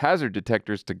cameras, hazard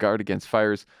detectors to guard against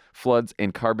fires, floods,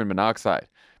 and carbon monoxide.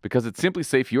 Because it's Simply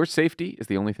Safe, your safety is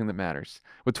the only thing that matters.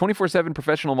 With 24/7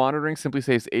 professional monitoring, Simply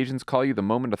Safe's agents call you the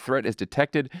moment a threat is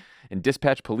detected and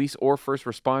dispatch police or first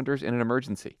responders in an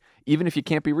emergency, even if you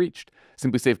can't be reached.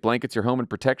 Simply Safe blankets your home in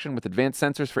protection with advanced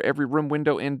sensors for every room,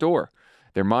 window, and door.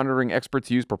 Their monitoring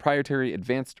experts use proprietary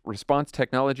advanced response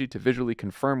technology to visually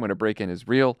confirm when a break-in is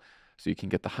real, so you can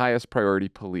get the highest priority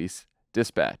police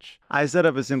Dispatch. I set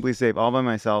up a Simply Safe all by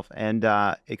myself, and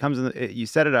it comes in. You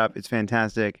set it up. It's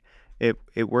fantastic.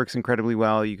 It works incredibly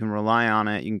well. You can rely on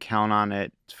it. You can count on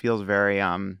it. It feels very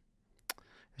it's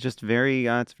just very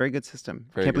it's a very good system.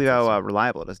 Can't believe how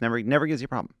reliable it is. Never gives you a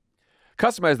problem.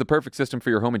 Customize the perfect system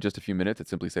for your home in just a few minutes at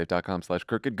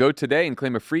simplysafe.com/crooked. Go today and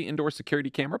claim a free indoor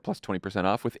security camera plus 20%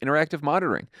 off with interactive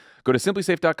monitoring. Go to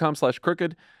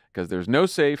simplysafe.com/crooked because there's no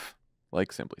safe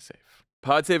like Simply Safe.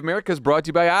 Pod Save America is brought to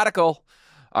you by Article.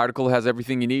 Article has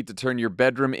everything you need to turn your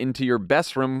bedroom into your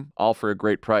best room, all for a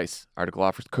great price. Article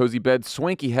offers cozy beds,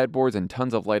 swanky headboards, and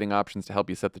tons of lighting options to help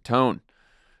you set the tone.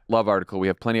 Love Article. We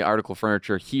have plenty of Article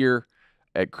furniture here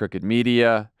at Crooked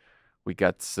Media. We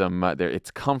got some there. It's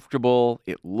comfortable.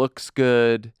 It looks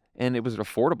good, and it was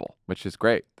affordable, which is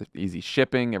great. The easy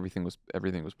shipping, everything was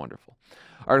wonderful.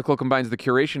 Article combines the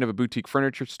curation of a boutique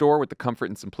furniture store with the comfort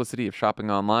and simplicity of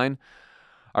shopping online.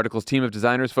 Article's team of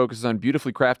designers focuses on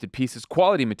beautifully crafted pieces,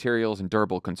 quality materials, and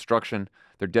durable construction.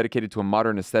 They're dedicated to a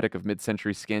modern aesthetic of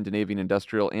mid-century Scandinavian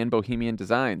industrial and bohemian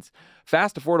designs.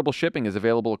 Fast, affordable shipping is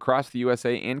available across the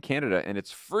USA and Canada, and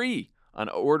it's free on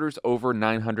orders over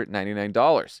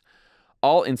 $999.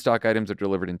 All in-stock items are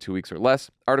delivered in 2 weeks or less.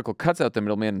 Article cuts out the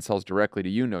middleman and sells directly to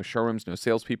you. No showrooms, no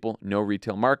salespeople, no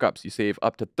retail markups. You save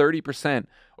up to 30%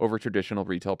 over traditional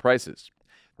retail prices.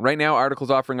 Right now,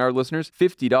 Article's offering our listeners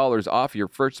 $50 off your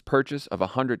first purchase of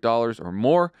 $100 or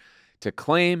more. To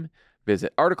claim,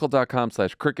 visit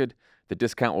article.com/crooked. The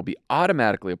discount will be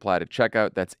automatically applied at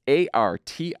checkout. That's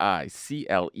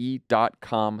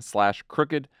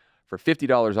article.com/crooked for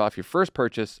 $50 off your first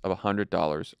purchase of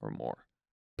 $100 or more.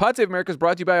 Pod Save America is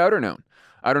brought to you by Outerknown.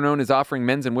 Outerknown is offering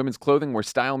men's and women's clothing where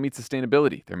style meets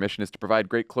sustainability. Their mission is to provide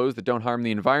great clothes that don't harm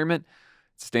the environment.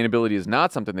 Sustainability is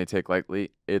not something they take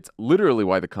lightly. It's literally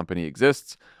why the company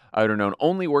exists. Outerknown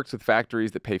only works with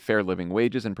factories that pay fair living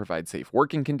wages and provide safe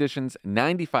working conditions.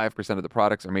 95% of the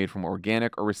products are made from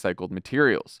organic or recycled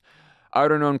materials.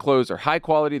 Outerknown clothes are high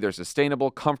quality, they're sustainable,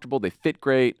 comfortable, they fit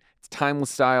great. It's timeless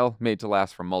style, made to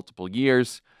last for multiple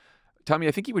years. Tommy,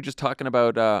 I think you were just talking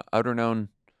about Outerknown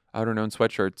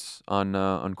sweatshirts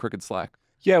on Crooked Slack.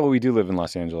 Yeah, well, we do live in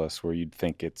Los Angeles, where you'd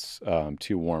think it's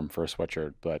too warm for a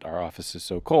sweatshirt, but our office is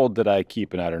so cold that I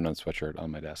keep an Outerknown sweatshirt on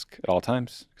my desk at all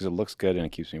times because it looks good and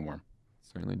it keeps me warm.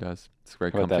 Certainly does. It's very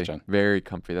How about comfy. that, Jon? Very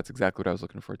comfy. That's exactly what I was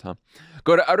looking for, Tom.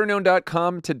 Go to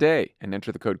outerknown.com today and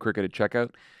enter the code CROOKED at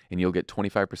checkout, and you'll get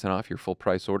 25% off your full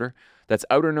price order. That's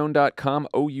outerknown.com,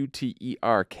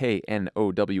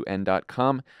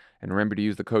 outerknown.com. And remember to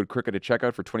use the code CROOKED at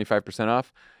checkout for 25%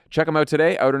 off. Check them out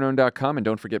today, outerknown.com, and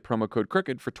don't forget promo code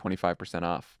CROOKED for 25%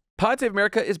 off. Pod Save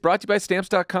America is brought to you by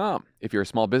Stamps.com. If you're a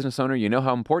small business owner, you know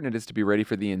how important it is to be ready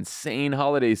for the insane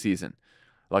holiday season.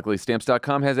 Luckily,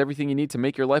 Stamps.com has everything you need to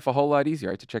make your life a whole lot easier.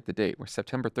 I had to check the date. We're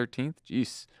September 13th.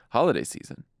 Jeez, holiday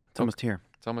season. It's almost here.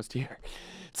 It's almost here.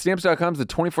 Stamps.com is the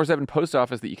 24/7 post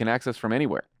office that you can access from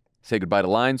anywhere. Say goodbye to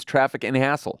lines, traffic, and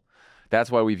hassle. That's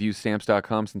why we've used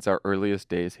Stamps.com since our earliest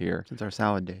days here. Since our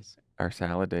salad days. Our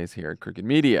salad days here at Crooked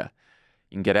Media.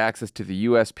 You can get access to the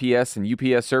USPS and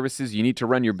UPS services you need to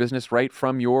run your business right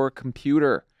from your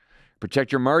computer.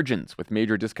 Protect your margins with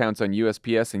major discounts on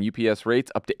USPS and UPS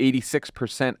rates up to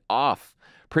 86% off.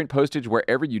 Print postage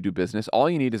wherever you do business. All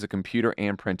you need is a computer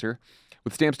and printer.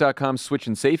 With Stamps.com's Switch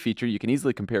and Save feature, you can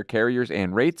easily compare carriers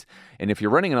and rates. And if you're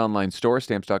running an online store,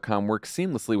 Stamps.com works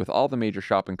seamlessly with all the major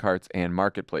shopping carts and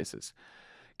marketplaces.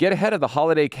 Get ahead of the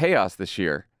holiday chaos this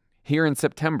year, here in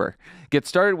September. Get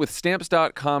started with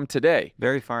Stamps.com today.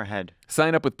 Very far ahead.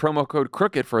 Sign up with promo code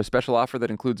CROOKED for a special offer that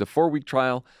includes a 4-week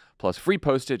trial, plus free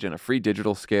postage and a free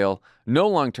digital scale. No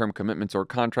long-term commitments or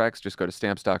contracts. Just go to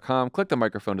Stamps.com, click the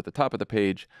microphone at the top of the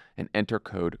page, and enter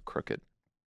code CROOKED.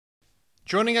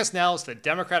 Joining us now is the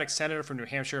Democratic Senator from New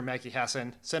Hampshire, Maggie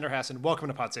Hassan. Senator Hassan, welcome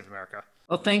to Pod Save America.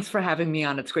 Well, thanks for having me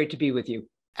on. It's great to be with you.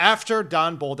 After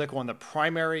Don Bolduc won the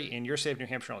primary in your state of New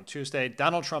Hampshire on Tuesday,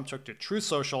 Donald Trump took to Truth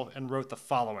Social and wrote the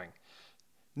following.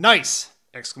 Nice!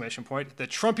 Exclamation point. The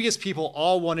Trumpiest people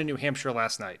all won in New Hampshire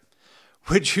last night.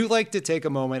 Would you like to take a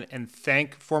moment and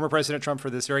thank former President Trump for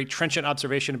this very trenchant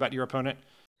observation about your opponent?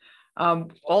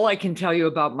 All I can tell you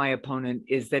about my opponent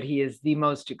is that he is the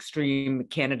most extreme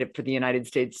candidate for the United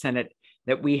States Senate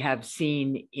that we have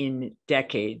seen in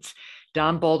decades.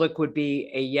 Don Bolduc would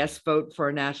be a yes vote for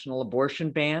a national abortion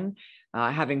ban.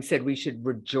 Having said we should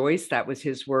rejoice, that was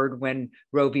his word when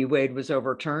Roe v. Wade was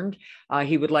overturned.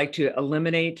 He would like to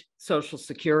eliminate Social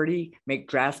Security, make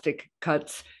drastic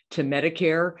cuts to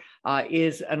Medicare,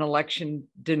 is an election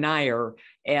denier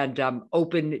and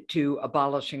open to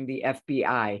abolishing the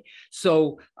FBI.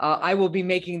 So I will be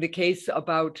making the case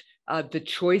about the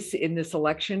choice in this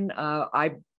election.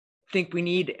 I think we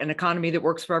need an economy that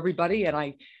works for everybody. And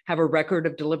I have a record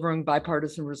of delivering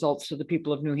bipartisan results to the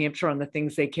people of New Hampshire on the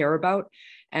things they care about.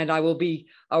 And I will be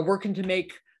working to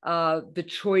make the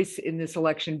choice in this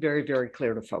election very, very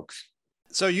clear to folks.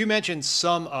 So you mentioned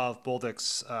some of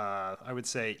Bolduc's, I would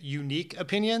say, unique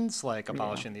opinions, like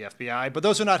abolishing the FBI, but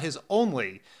those are not his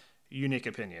only unique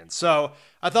opinions. So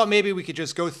I thought maybe we could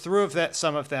just go through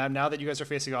some of them now that you guys are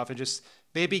facing off and just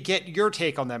maybe get your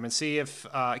take on them and see if,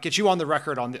 get you on the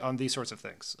record on these sorts of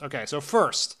things. Okay, so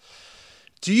first,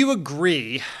 do you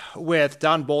agree with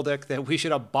Don Bolduc that we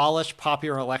should abolish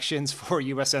popular elections for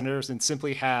U.S. senators and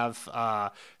simply have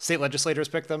state legislators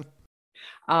pick them?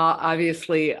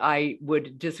 Obviously, I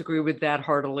would disagree with that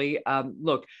heartily.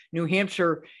 Look, New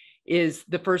Hampshire is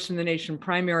the first in the nation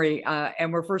primary,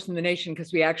 and we're first in the nation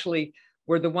because we actually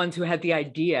were the ones who had the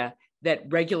idea that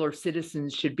regular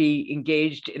citizens should be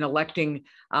engaged in electing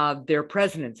their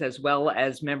presidents as well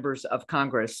as members of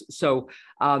Congress. So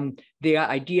the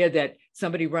idea that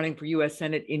somebody running for U.S.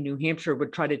 Senate in New Hampshire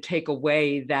would try to take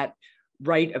away that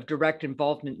right of direct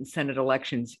involvement in Senate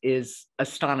elections is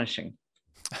astonishing.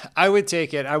 I would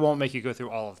take it, I won't make you go through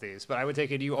all of these, but I would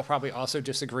take it you will probably also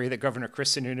disagree that Governor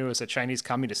Chris Sununu is a Chinese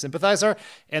communist sympathizer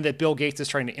and that Bill Gates is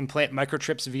trying to implant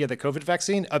microchips via the COVID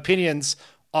vaccine. Opinions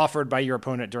offered by your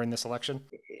opponent during this election?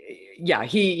 Yeah,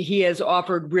 he has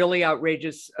offered really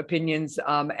outrageous opinions,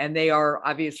 and they are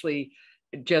obviously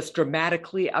just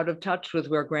dramatically out of touch with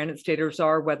where Granite Staters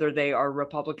are, whether they are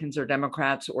Republicans or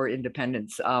Democrats or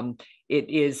independents. It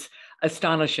is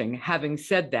astonishing. Having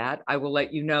said that, I will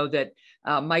let you know that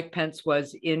Mike Pence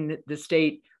was in the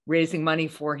state raising money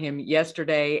for him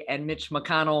yesterday, and Mitch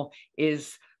McConnell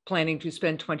is planning to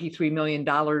spend $23 million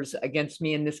against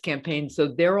me in this campaign. So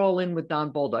they're all in with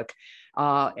Don Bolduc.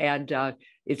 And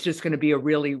it's just going to be a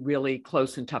really, really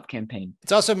close and tough campaign.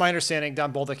 It's also my understanding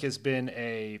Don Bolduc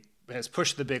has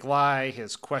pushed the big lie,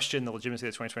 has questioned the legitimacy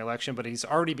of the 2020 election, but he's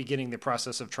already beginning the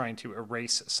process of trying to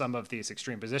erase some of these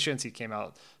extreme positions. He came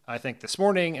out, I think, this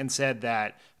morning and said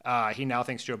that he now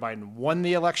thinks Joe Biden won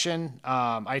the election.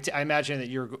 I imagine that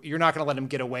you're not going to let him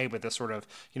get away with this sort of,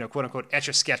 quote unquote,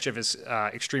 etch-a-sketch of his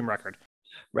extreme record.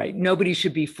 Right. Nobody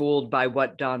should be fooled by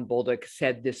what Don Bolduc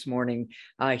said this morning.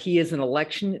 He is an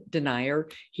election denier.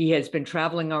 He has been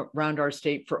traveling around our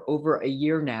state for over a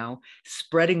year now,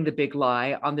 spreading the big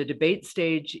lie. On the debate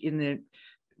stage in the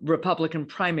Republican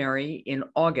primary in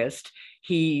August,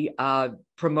 he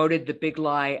promoted the big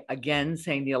lie again,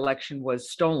 saying the election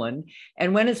was stolen,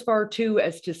 and went as far too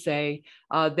as to say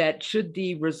that should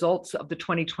the results of the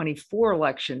 2024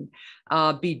 election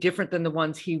be different than the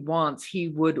ones he wants, he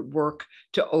would work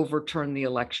to overturn the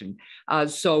election.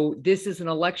 So this is an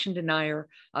election denier.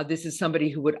 This is somebody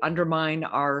who would undermine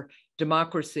our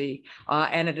democracy.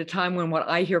 And at a time when what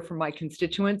I hear from my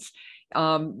constituents,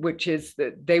 which is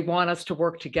that they want us to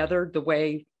work together the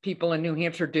way people in New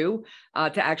Hampshire do,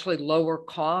 to actually lower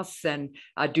costs and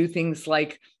do things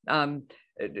like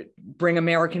bring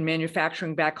American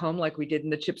manufacturing back home like we did in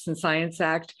the Chips and Science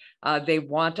Act. They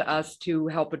want us to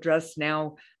help address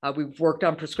now, we've worked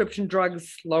on prescription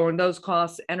drugs, lowering those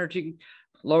costs, energy,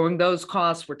 lowering those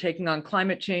costs. We're taking on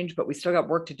climate change, but we still got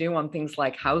work to do on things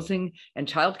like housing and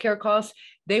childcare costs.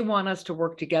 They want us to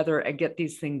work together and get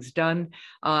these things done.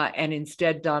 And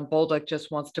instead, Don Bolduc just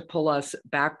wants to pull us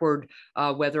backward,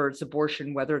 whether it's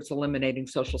abortion, whether it's eliminating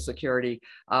Social Security,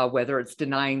 whether it's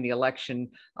denying the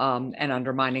election and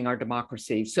undermining our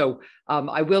democracy. So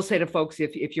I will say to folks,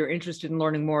 if you're interested in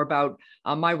learning more about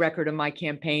my record and my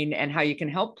campaign and how you can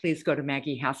help, please go to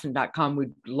MaggieHassan.com.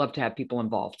 We'd love to have people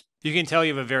involved. You can tell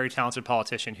you have a very talented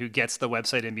politician who gets the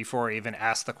website in before I even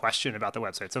ask the question about the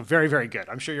website. So very, very good.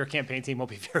 I'm sure your campaign team will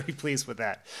be very pleased with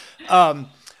that.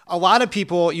 A lot of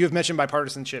people, you have mentioned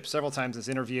bipartisanship several times in this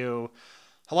interview.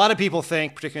 A lot of people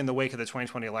think, particularly in the wake of the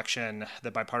 2020 election,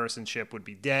 that bipartisanship would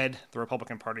be dead. The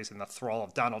Republican Party is in the thrall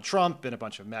of Donald Trump and a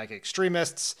bunch of MAGA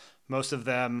extremists. Most of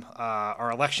them are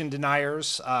election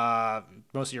deniers.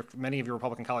 Many of your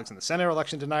Republican colleagues in the Senate are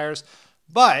election deniers.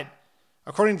 But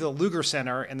according to the Lugar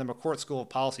Center and the McCourt School of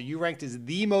Policy, you ranked as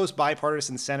the most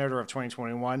bipartisan senator of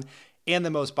 2021 and the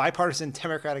most bipartisan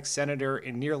Democratic senator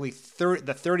in nearly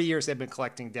the 30 years they've been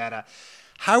collecting data.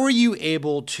 How are you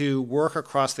able to work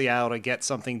across the aisle to get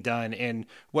something done in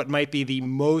what might be the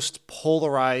most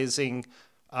polarizing,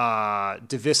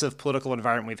 divisive political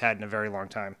environment we've had in a very long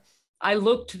time? I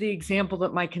look to the example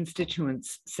that my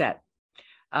constituents set.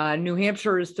 New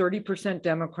Hampshire is 30%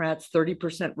 Democrats,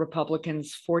 30%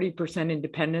 Republicans, 40%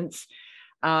 independents.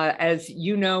 As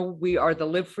you know, we are the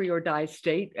live free or die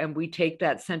state, and we take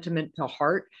that sentiment to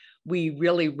heart. We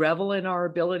really revel in our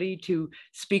ability to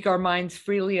speak our minds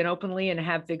freely and openly and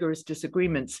have vigorous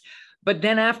disagreements. But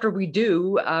then after we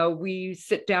do, we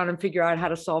sit down and figure out how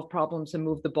to solve problems and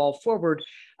move the ball forward,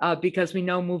 because we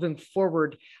know moving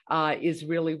forward is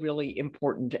really, really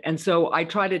important. And so I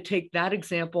try to take that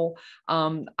example.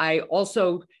 I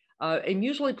also am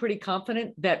usually pretty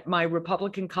confident that my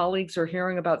Republican colleagues are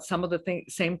hearing about some of the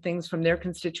same things from their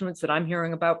constituents that I'm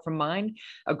hearing about from mine.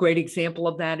 A great example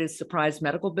of that is surprise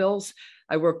medical bills.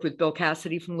 I worked with Bill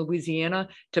Cassidy from Louisiana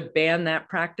to ban that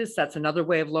practice. That's another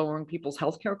way of lowering people's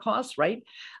healthcare costs, right?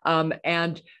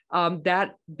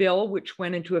 That bill, which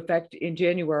went into effect in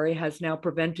January, has now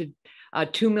prevented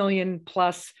 2 million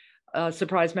plus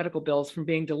surprise medical bills from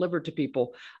being delivered to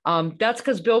people. That's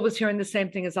because Bill was hearing the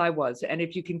same thing as I was. And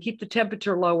if you can keep the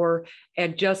temperature lower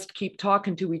and just keep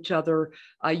talking to each other,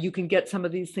 you can get some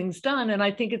of these things done. And I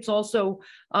think it's also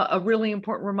a really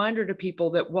important reminder to people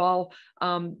that while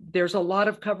there's a lot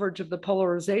of coverage of the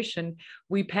polarization,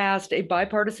 we passed a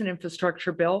bipartisan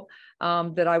infrastructure bill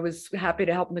that I was happy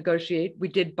to help negotiate. We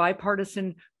did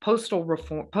bipartisan post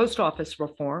office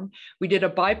reform. We did a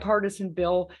bipartisan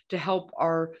bill to help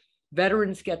our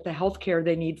veterans get the health care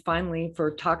they need finally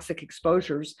for toxic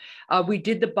exposures. We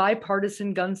did the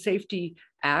bipartisan Gun Safety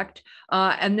Act,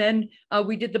 and then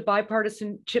we did the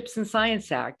bipartisan Chips and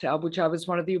Science Act, which I was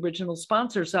one of the original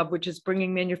sponsors of, which is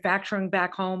bringing manufacturing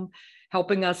back home,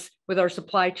 helping us with our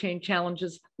supply chain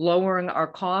challenges, lowering our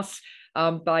costs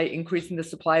by increasing the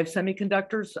supply of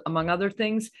semiconductors, among other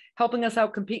things, helping us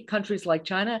outcompete countries like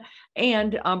China,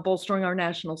 and bolstering our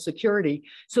national security.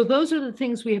 So those are the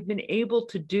things we have been able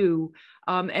to do.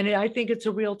 And I think it's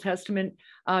a real testament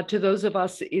to those of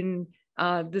us in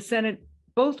the Senate,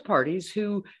 both parties,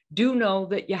 who do know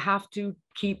that you have to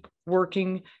keep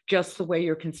working just the way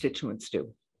your constituents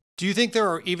do. Do you think there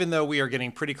are, even though we are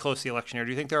getting pretty close to the election year,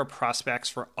 do you think there are prospects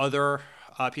for other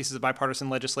pieces of bipartisan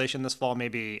legislation this fall,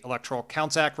 maybe Electoral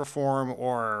Counts Act reform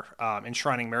or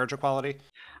enshrining marriage equality?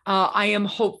 I am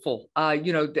hopeful.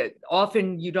 That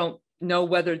often you don't know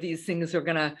whether these things are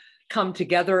going to come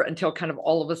together until kind of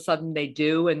all of a sudden they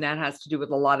do. And that has to do with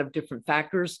a lot of different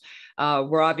factors.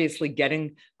 We're obviously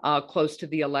getting close to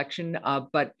the election,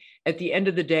 but at the end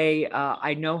of the day,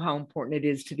 I know how important it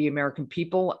is to the American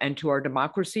people and to our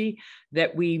democracy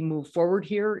that we move forward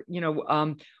here.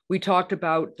 We talked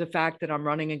about the fact that I'm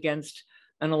running against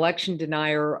an election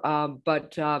denier,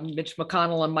 but Mitch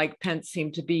McConnell and Mike Pence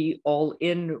seem to be all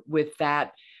in with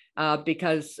that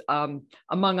because,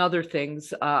 among other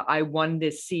things, I won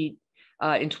this seat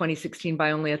in 2016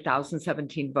 by only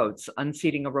 1,017 votes,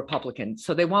 unseating a Republican.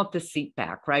 So they want the seat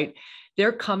back, right?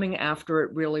 They're coming after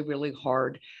it really, really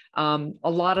hard. A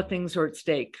lot of things are at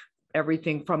stake.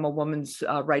 Everything from a woman's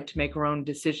right to make her own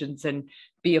decisions and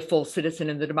be a full citizen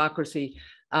in the democracy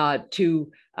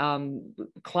to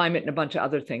climate and a bunch of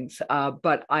other things.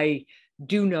 But I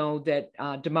do know that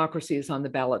democracy is on the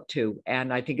ballot too.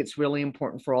 And I think it's really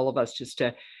important for all of us just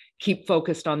to keep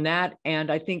focused on that. And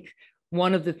I think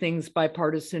one of the things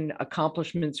bipartisan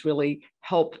accomplishments really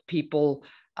help people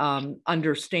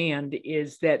understand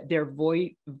is that their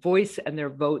voice and their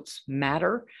votes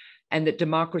matter, and that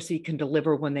democracy can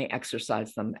deliver when they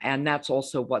exercise them. And that's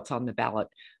also what's on the ballot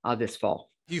this fall.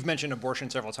 You've mentioned abortion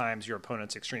several times, your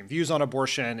opponent's extreme views on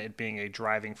abortion, it being a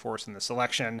driving force in this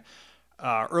election.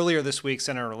 Earlier this week,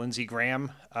 Senator Lindsey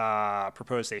Graham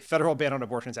proposed a federal ban on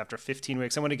abortions after 15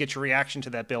 weeks. I want to get your reaction to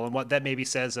that bill and what that maybe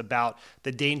says about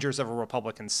the dangers of a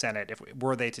Republican Senate,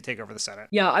 were they to take over the Senate.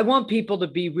 Yeah, I want people to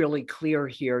be really clear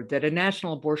here that a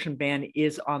national abortion ban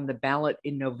is on the ballot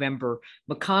in November.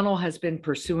 McConnell has been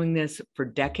pursuing this for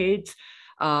decades.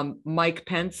 Mike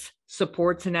Pence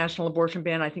supports a national abortion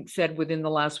ban, I think said within the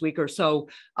last week or so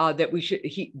that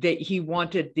he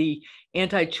wanted the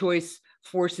anti-choice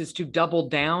forces to double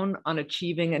down on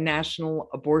achieving a national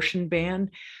abortion ban.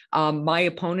 My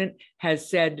opponent has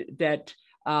said that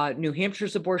New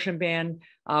Hampshire's abortion ban,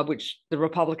 which the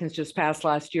Republicans just passed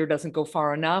last year, doesn't go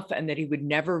far enough, and that he would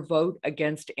never vote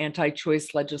against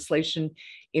anti-choice legislation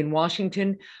in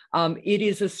Washington. It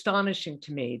is astonishing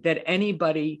to me that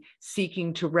anybody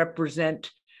seeking to represent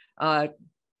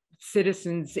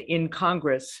citizens in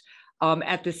Congress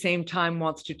at the same time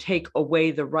wants to take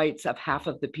away the rights of half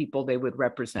of the people they would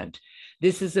represent.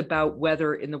 This is about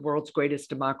whether in the world's greatest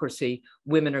democracy,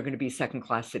 women are going to be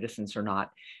second-class citizens or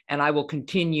not. And I will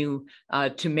continue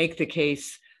to make the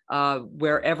case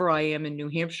wherever I am in New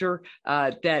Hampshire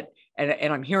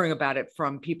and I'm hearing about it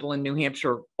from people in New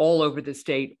Hampshire all over the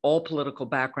state, all political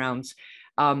backgrounds.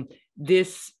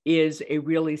 This is a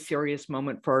really serious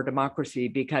moment for our democracy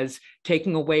because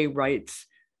taking away rights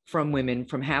from women,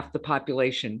 from half the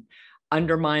population,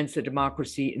 undermines the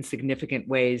democracy in significant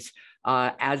ways,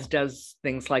 as does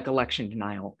things like election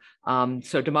denial.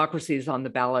 So democracy is on the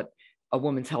ballot a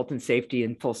woman's health and safety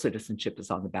and full citizenship is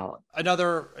on the ballot.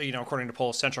 Another, according to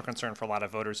polls, central concern for a lot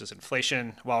of voters is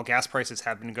inflation. While gas prices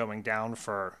have been going down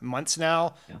for months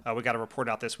now, we got a report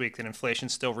out this week that inflation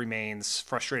still remains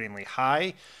frustratingly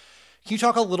high. Can you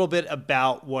talk a little bit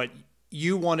about what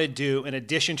you want to do in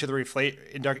addition to the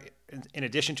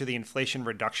Inflation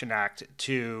Reduction Act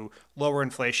to lower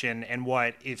inflation, and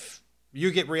what, if you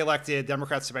get reelected,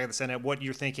 Democrats to back in the Senate, what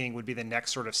you're thinking would be the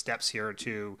next sort of steps here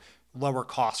to lower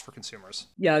costs for consumers?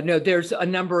 Yeah, no, there's a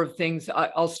number of things.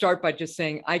 I'll start by just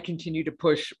saying I continue to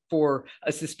push for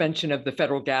a suspension of the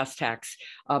federal gas tax.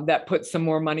 That puts some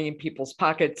more money in people's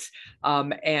pockets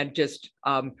and just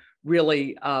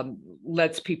really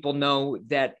lets people know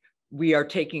that we are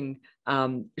taking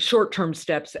short-term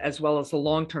steps as well as the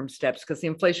long-term steps, because the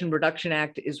Inflation Reduction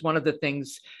Act is one of the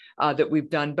things that we've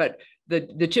done, but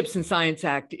the CHIPS and Science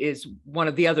Act is one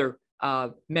of the other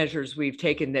measures we've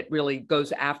taken that really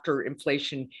goes after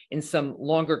inflation in some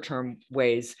longer-term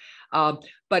ways.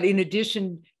 But in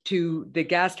addition to the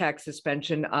gas tax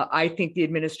suspension, I think the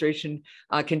administration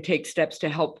can take steps to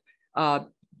help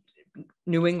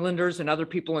New Englanders and other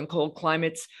people in cold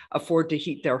climates afford to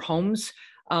heat their homes.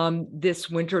 This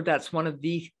winter, that's one of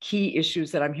the key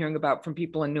issues that I'm hearing about from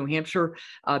people in New Hampshire,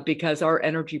 because our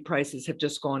energy prices have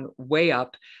just gone way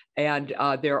up, and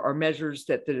there are measures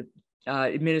that the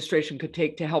administration could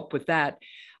take to help with that.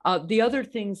 The other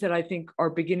things that I think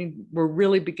we're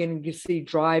really beginning to see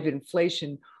drive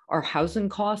inflation are housing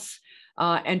costs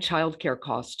and childcare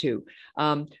costs too.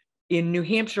 In New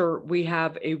Hampshire, we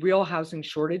have a real housing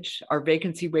shortage. Our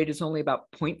vacancy rate is only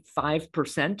about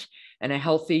 0.5%, and a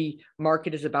healthy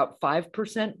market is about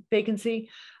 5% vacancy.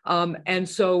 And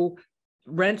so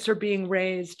rents are being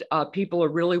raised. People are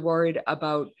really worried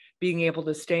about being able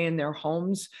to stay in their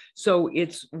homes. So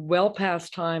it's well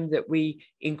past time that we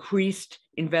increased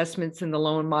investments in the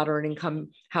low and moderate income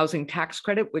housing tax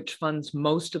credit, which funds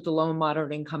most of the low and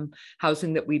moderate income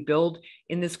housing that we build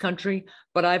in this country.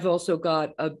 But I've also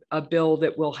got a bill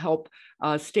that will help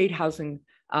state housing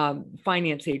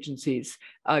finance agencies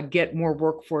get more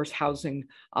workforce housing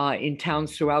in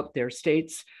towns throughout their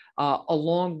states,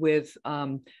 along with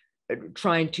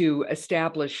trying to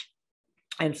establish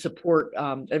and support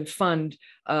and fund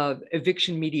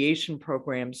eviction mediation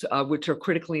programs, which are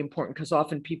critically important because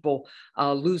often people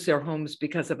lose their homes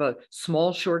because of a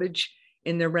small shortage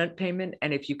in their rent payment.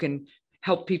 And if you can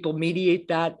help people mediate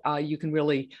that, you can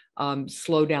really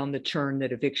slow down the churn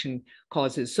that eviction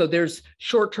causes. So there's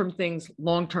short-term things,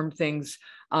 long-term things,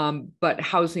 but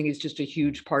housing is just a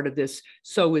huge part of this.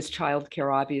 So is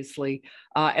childcare, obviously.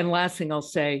 And last thing I'll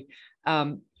say,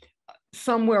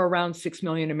 somewhere around 6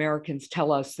 million Americans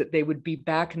tell us that they would be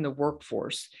back in the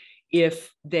workforce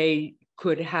if they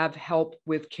could have help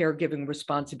with caregiving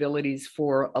responsibilities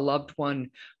for a loved one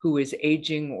who is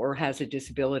aging or has a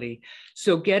disability.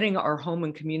 So getting our home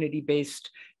and community-based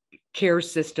care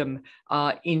system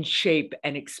in shape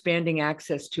and expanding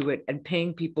access to it and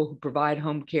paying people who provide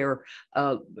home care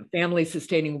family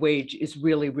sustaining wage is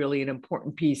really, really an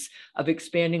important piece of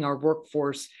expanding our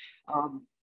workforce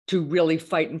to really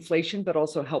fight inflation, but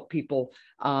also help people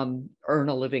earn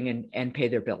a living and pay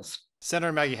their bills.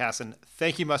 Senator Maggie Hassan,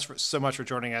 thank you so much for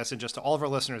joining us. And just to all of our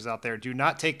listeners out there, do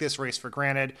not take this race for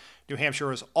granted. New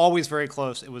Hampshire is always very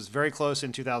close. It was very close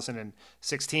in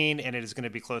 2016, and it is going to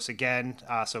be close again.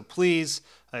 So please,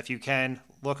 if you can,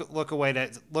 look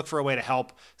for a way to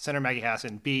help Senator Maggie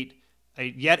Hassan beat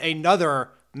yet another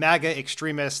MAGA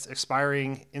extremist,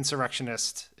 aspiring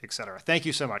insurrectionist, etc. Thank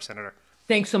you so much, Senator.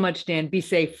 Thanks so much, Dan. Be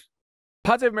safe.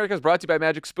 Pod Save America is brought to you by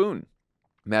Magic Spoon.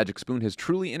 Magic Spoon has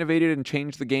truly innovated and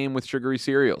changed the game with sugary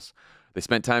cereals. They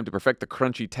spent time to perfect the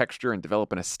crunchy texture and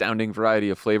develop an astounding variety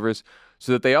of flavors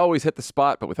so that they always hit the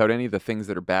spot, but without any of the things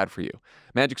that are bad for you.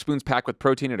 Magic Spoon's packed with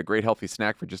protein and a great healthy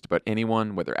snack for just about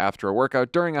anyone, whether after a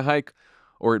workout, during a hike,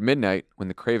 or at midnight when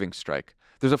the cravings strike.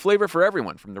 There's a flavor for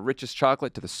everyone, from the richest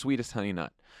chocolate to the sweetest honey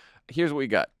nut. Here's what we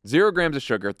got. 0 grams of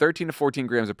sugar, 13 to 14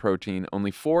 grams of protein,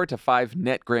 only 4 to 5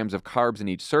 net grams of carbs in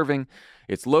each serving.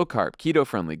 It's low carb, keto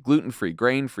friendly, gluten-free,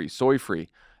 grain-free, soy-free,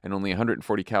 and only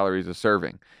 140 calories a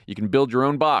serving. You can build your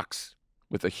own box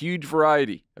with a huge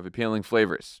variety of appealing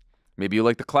flavors. Maybe you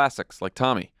like the classics like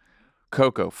Tommy.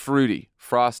 Cocoa, fruity,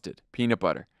 frosted, peanut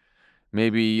butter.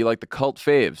 Maybe you like the cult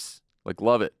faves like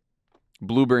Lovett.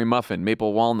 Blueberry muffin,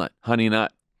 maple walnut, honey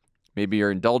nut. Maybe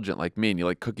you're indulgent like me and you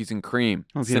like cookies and cream,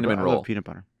 cinnamon roll. I love peanut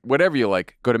butter. Whatever you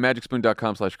like, go to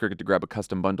magicspoon.com/cricket to grab a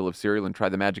custom bundle of cereal and try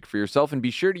the magic for yourself. And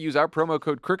be sure to use our promo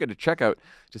code cricket at checkout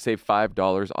to save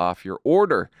 $5 off your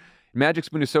order. Magic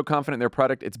Spoon is so confident in their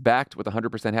product, it's backed with a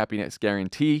 100% happiness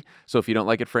guarantee. So if you don't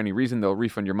like it for any reason, they'll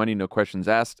refund your money, no questions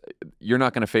asked. You're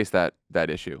not going to face that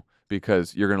issue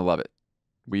because you're going to love it.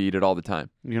 We eat it all the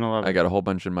time. You're going to love it. I got a whole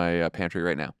bunch in my pantry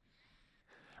right now.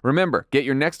 Remember, get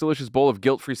your next delicious bowl of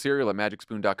guilt-free cereal at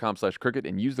magicspoon.com/crooked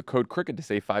and use the code crooked to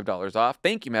save $5 off.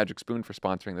 Thank you, Magic Spoon, for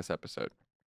sponsoring this episode.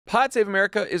 Pod Save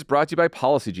America is brought to you by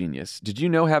Policy Genius. Did you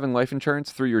know having life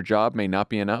insurance through your job may not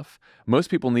be enough? Most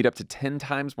people need up to 10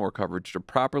 times more coverage to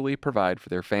properly provide for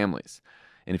their families.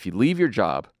 And if you leave your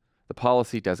job, the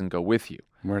policy doesn't go with you.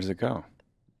 Where does it go?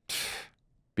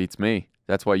 Beats me.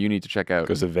 That's why you need to check out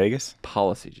Goes to Vegas?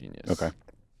 Policy Genius. Okay.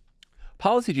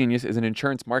 Policy Genius is an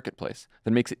insurance marketplace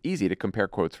that makes it easy to compare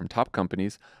quotes from top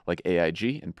companies like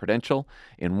AIG and Prudential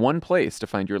in one place to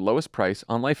find your lowest price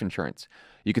on life insurance.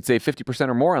 You could save 50%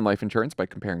 or more on life insurance by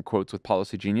comparing quotes with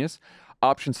Policy Genius.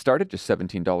 Options start at just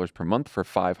 $17 per month for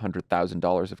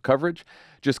 $500,000 of coverage.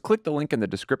 Just click the link in the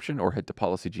description or head to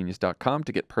policygenius.com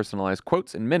to get personalized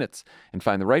quotes in minutes and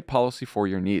find the right policy for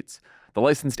your needs. The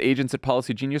licensed agents at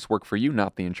Policy Genius work for you,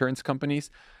 not the insurance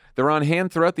companies. They're on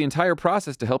hand throughout the entire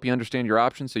process to help you understand your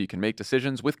options so you can make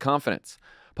decisions with confidence.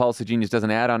 Policy Genius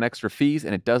doesn't add on extra fees,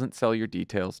 and it doesn't sell your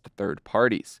details to third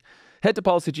parties. Head to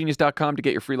policygenius.com to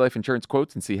get your free life insurance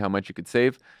quotes and see how much you could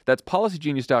save. That's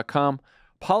policygenius.com,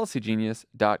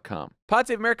 policygenius.com. Pod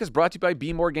Save America is brought to you by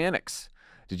Beam Organics.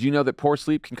 Did you know that poor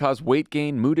sleep can cause weight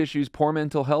gain, mood issues, poor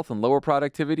mental health, and lower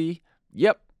productivity?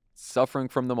 Yep, suffering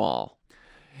from them all.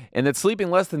 And that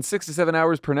sleeping less than 6 to 7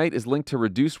 hours per night is linked to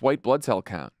reduced white blood cell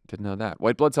count. Didn't know that.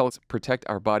 White blood cells protect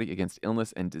our body against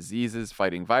illness and diseases,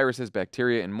 fighting viruses,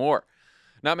 bacteria, and more.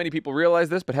 Not many people realize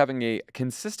this, but having a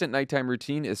consistent nighttime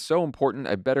routine is so important.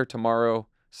 A better tomorrow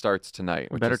starts tonight.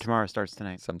 Better tomorrow starts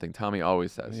tonight. Something Tommy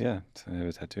always says. Yeah, I have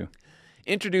a tattoo.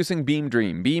 Introducing Beam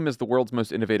Dream. Beam is the world's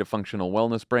most innovative functional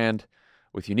wellness brand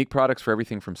with unique products for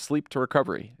everything from sleep to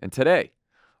recovery. And today,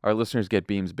 our listeners get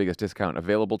Beam's biggest discount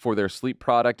available for their sleep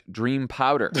product, Dream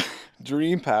Powder.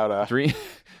 Dream powder.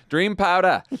 Dream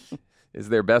Powder is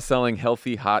their best-selling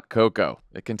healthy hot cocoa.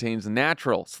 It contains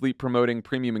natural, sleep-promoting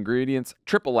premium ingredients,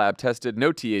 triple lab tested,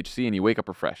 no THC, and you wake up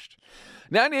refreshed.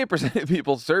 98% of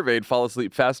people surveyed fall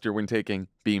asleep faster when taking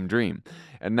Beam Dream,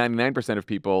 and 99% of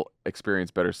people experience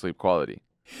better sleep quality.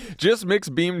 Just mix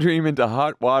Beam Dream into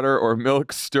hot water or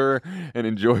milk, stir, and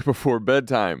enjoy before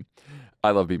bedtime.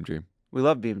 I love Beam Dream. We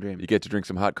love Beam Dream. You get to drink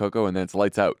some hot cocoa, and then it's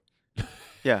lights out.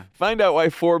 Yeah. Find out why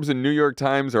Forbes and New York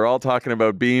Times are all talking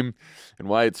about Beam and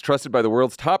why it's trusted by the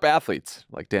world's top athletes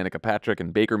like Danica Patrick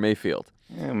and Baker Mayfield.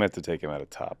 Yeah, I'm going to have to take him out of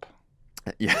top.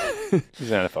 Yeah. He's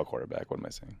an NFL quarterback. What am I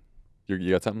saying? You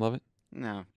got something, Lovett?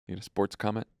 No. You got a sports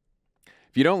comment?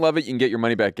 If you don't love it, you can get your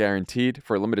money back guaranteed.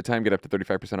 For a limited time, get up to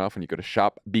 35% off when you go to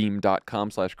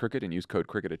shopbeam.com/crooked and use code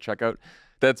crooked at checkout.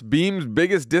 That's Beam's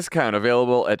biggest discount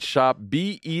available at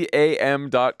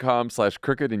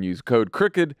shopbeam.com/crooked and use code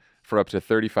crooked for up to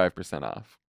 35%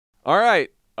 off. All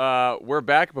right, we're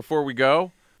back. Before we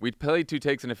go, we played 2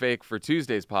 Takes and a Fake for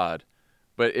Tuesday's pod,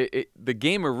 but the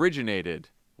game originated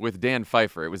with Dan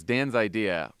Pfeiffer. It was Dan's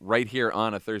idea right here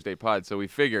on a Thursday pod, so we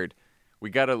figured we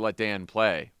got to let Dan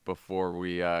play before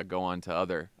we go on to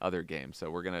other games. So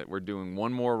we're doing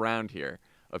one more round here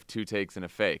of 2 Takes and a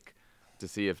Fake to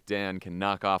see if Dan can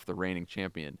knock off the reigning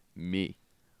champion, me.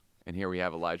 And here we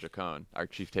have Elijah Cohn, our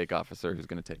chief take officer, who's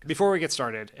going to take us. Before we get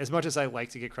started, as much as I like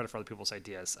to get credit for other people's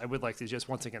ideas, I would like to just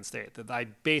once again state that I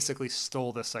basically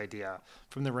stole this idea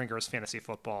from the Ringer's Fantasy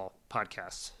Football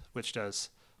podcast, which does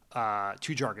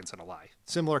 2 jargons and a lie.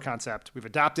 Similar concept. We've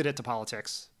adopted it to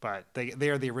politics, but they get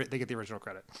the original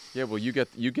credit. Yeah, well, you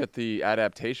get the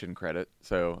adaptation credit.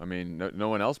 So I mean, no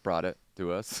one else brought it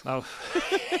to us. Oh,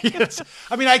 yes.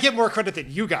 I mean, I get more credit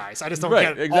than you guys. I just don't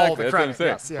get exactly. all the That's credit. what I'm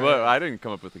saying. Yes, yeah, Well, yeah. I didn't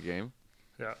come up with the game.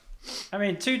 Yeah. I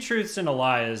mean, 2 truths and a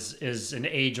lie is an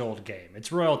age-old game.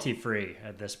 It's royalty-free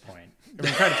at this point. I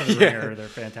mean, credit to the Ringer; they're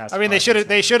fantastic. I mean, they should have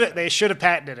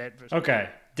patented it. Okay,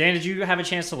 Dan, did you have a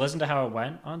chance to listen to how it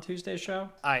went on Tuesday's show?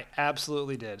 I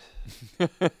absolutely did.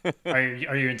 Are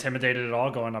you intimidated at all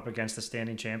going up against the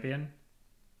standing champion?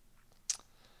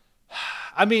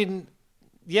 I mean,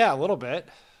 yeah, a little bit.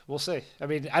 We'll see. I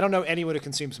mean, I don't know anyone who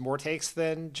consumes more takes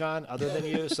than John, other than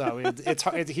you. So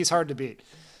he's hard to beat.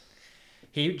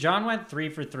 John went 3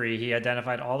 for 3. He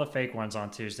identified all the fake ones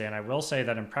on Tuesday, and I will say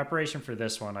that in preparation for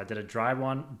this one, I did a dry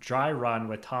run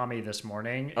with Tommy this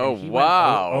morning. And he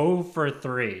wow! Went 0 for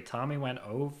 3. Tommy went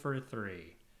 0 for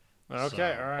 3. Okay, So,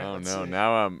 all right. Oh let's no! see.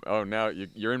 Now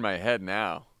you're in my head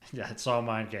now. yeah, it's all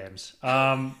mind games.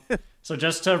 So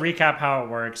just to recap how it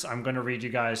works, I'm going to read you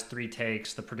guys 3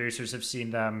 takes. The producers have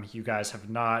seen them. You guys have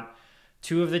not.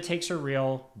 2 of the takes are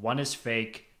real. 1 is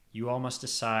fake. You all must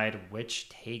decide which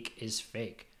take is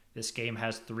fake. This game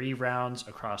has 3 rounds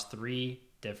across 3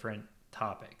 different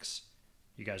topics.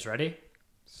 You guys ready?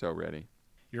 So ready.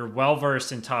 You're well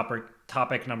versed in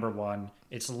topic number 1.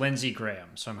 It's Lindsey Graham.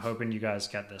 So I'm hoping you guys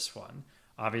get this one.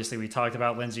 Obviously, we talked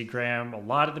about Lindsey Graham a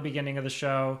lot at the beginning of the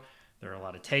show. There are a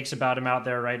lot of takes about him out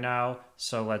there right now.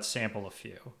 So let's sample a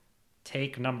few.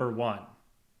 Take number 1.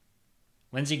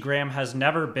 Lindsey Graham has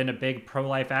never been a big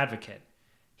pro-life advocate.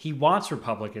 He wants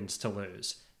Republicans to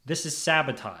lose. This is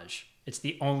sabotage. It's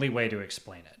the only way to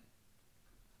explain it.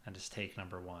 That is take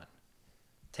number 1.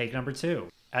 Take number 2.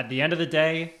 At the end of the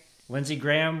day, Lindsey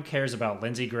Graham cares about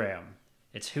Lindsey Graham.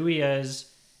 It's who he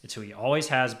is. It's who he always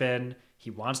has been. He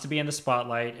wants to be in the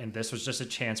spotlight, and this was just a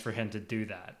chance for him to do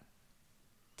that.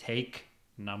 Take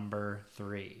number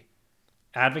 3.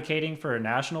 Advocating for a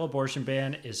national abortion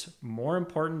ban is more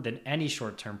important than any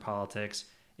short-term politics.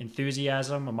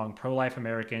 Enthusiasm among pro-life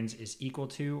Americans is equal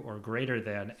to or greater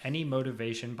than any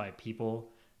motivation by people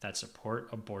that support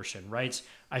abortion rights.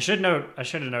 I should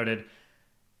have noted,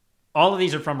 all of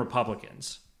these are from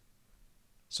Republicans.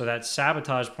 So that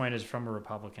sabotage point is from a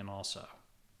Republican also.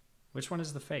 Which one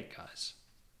is the fake, guys?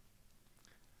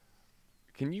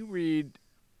 Can you read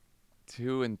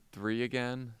 2 and 3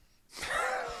 again?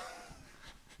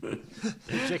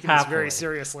 Taking this very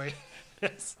seriously.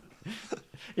 Yes.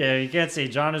 Yeah, you can't see.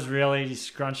 Jon is really, he's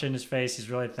scrunching his face.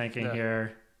 He's really thinking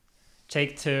here.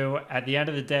 Take 2. At the end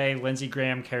of the day, Lindsey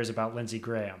Graham cares about Lindsey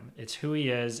Graham. It's who he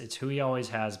is. It's who he always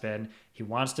has been. He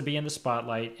wants to be in the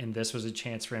spotlight, and this was a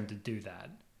chance for him to do that.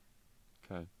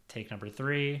 Okay. Take number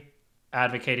 3.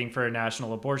 Advocating for a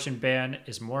national abortion ban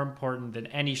is more important than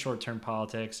any short-term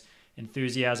politics.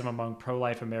 Enthusiasm among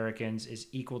pro-life Americans is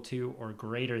equal to or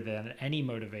greater than any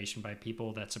motivation by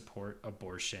people that support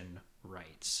abortion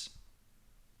rights.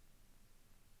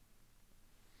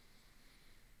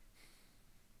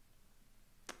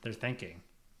 They're thinking.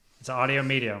 It's an audio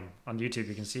medium on YouTube.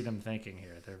 You can see them thinking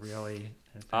here. They're really...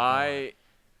 I'm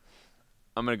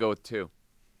going to go with 2.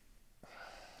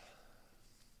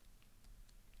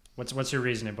 What's your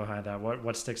reasoning behind that?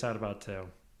 What sticks out about 2?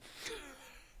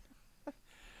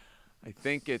 I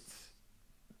think it's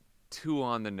 2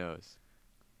 on the nose.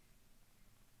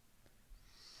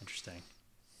 Interesting.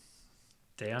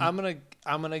 Dan? I'm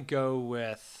gonna go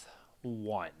with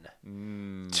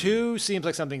 1. 2 seems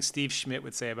like something Steve Schmidt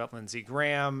would say about Lindsey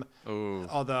Graham. Ooh.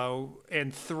 Although,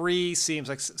 and 3 seems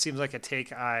like a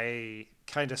take I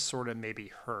kind of sort of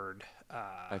maybe heard.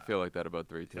 I feel like that about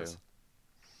 3 too. Yes.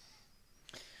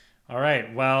 All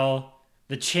right. Well,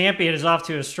 the champion is off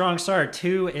to a strong start.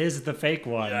 2 is the fake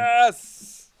one.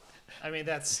 Yes. I mean,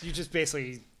 you just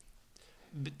basically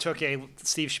took a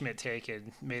Steve Schmidt take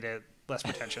and made it less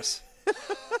pretentious.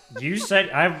 You said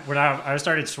when I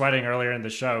started sweating earlier in the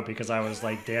show because I was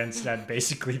like, Dan said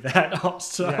basically that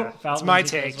also. Yeah, it's my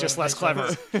take, just less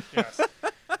clever. Yes.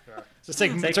 Just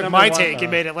took my take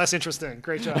and made it less interesting.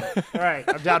 Great job. All right,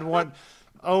 I'm down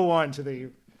 1-0-1 to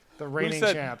the reigning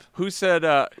champ. Who said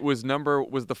was number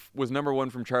 1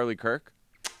 from Charlie Kirk?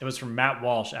 It was from Matt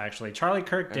Walsh, actually. Charlie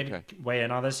Kirk did weigh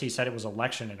in on this. He said it was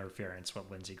election interference, what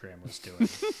Lindsey Graham was doing.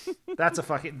 That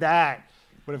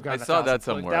would have gotten. I saw that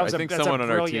somewhere. I think someone on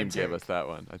our team take. gave us that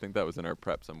one. I think that was in our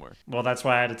prep somewhere. Well, that's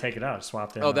why I had to take it out. I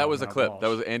swapped it. Oh, that was a clip. Walsh. That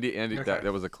was Andy. Okay.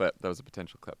 That was a clip. That was a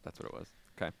potential clip. That's what it was.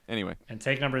 Okay. Anyway. And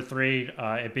take number 3,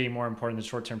 it being more important than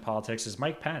short-term politics, is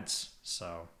Mike Pence.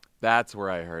 So that's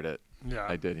where I heard it. Yeah,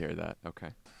 I did hear that. Okay.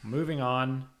 Moving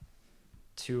on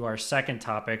to our second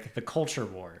topic, the culture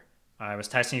war. I was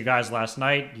texting you guys last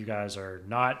night. You guys are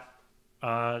not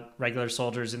regular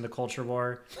soldiers in the culture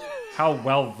war. How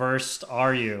well versed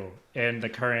are you in the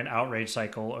current outrage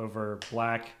cycle over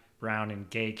Black, brown, and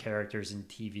gay characters in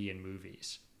TV and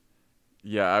movies?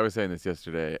 Yeah, I was saying this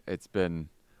yesterday. It's been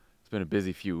a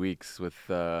busy few weeks with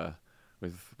this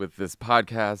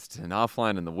podcast and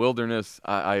offline in the wilderness.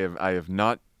 I have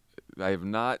not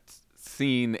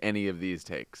seen any of these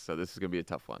takes, so this is gonna be a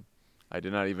tough one. I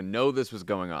did not even know this was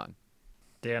going on.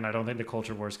 Dan, I don't think the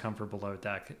culture wars come for Below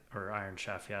Deck or Iron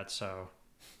Chef yet, so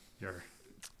you're...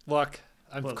 Look,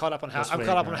 I'm caught up on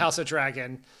House of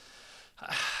Dragon.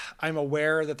 I'm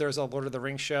aware that there's a Lord of the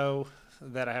Rings show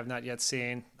that I have not yet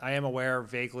seen. I am aware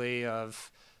vaguely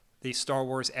of the Star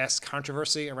Wars-esque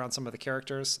controversy around some of the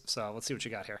characters, so let's see what you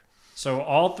got here. So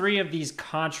all 3 of these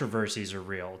controversies are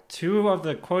real. 2 of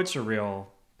the quotes are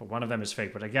real, but one of them is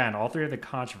fake. But again, all 3 of the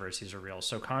controversies are real.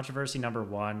 So controversy number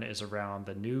 1 is around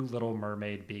the new Little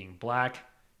Mermaid being black.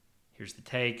 Here's the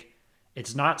take.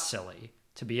 It's not silly.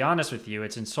 To be honest with you,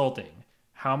 it's insulting.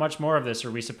 How much more of this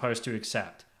are we supposed to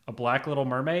accept? A black Little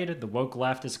Mermaid? The woke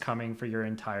left is coming for your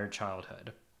entire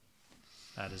childhood.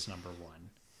 That is number 1.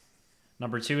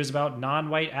 Number 2 is about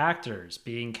non-white actors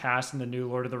being cast in the new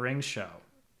Lord of the Rings show.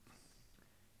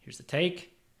 Here's the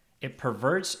take. It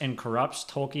perverts and corrupts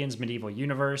Tolkien's medieval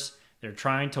universe. They're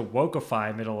trying to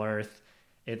wokeify Middle-earth.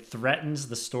 It threatens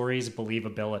the story's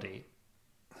believability.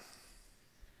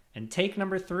 And take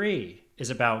number 3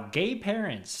 is about gay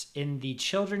parents in the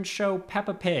children's show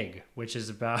Peppa Pig, which is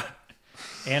about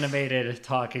animated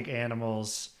talking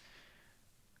animals.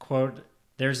 Quote,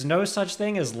 "There's no such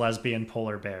thing as lesbian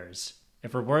polar bears.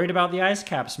 If we're worried about the ice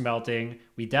caps melting,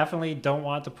 we definitely don't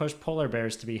want to push polar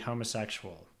bears to be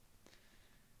homosexual."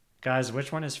 Guys,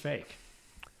 which one is fake?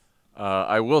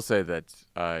 I will say that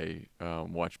I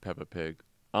watch Peppa Pig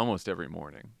almost every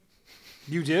morning.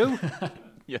 You do?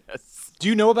 Yes. Do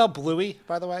you know about Bluey,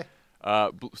 by the way?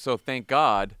 So thank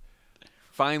God,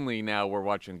 finally now we're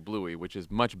watching Bluey, which is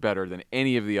much better than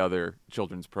any of the other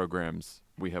children's programs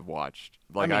we have watched.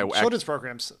 Like children's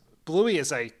programs. Bluey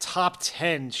is a top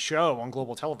 10 show on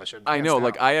global television. I know. hands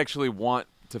Like down. I actually want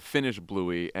to finish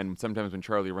Bluey, and sometimes when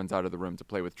Charlie runs out of the room to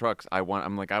play with trucks, I want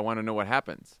to know what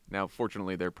happens. Now,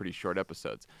 fortunately, they're pretty short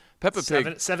episodes. Peppa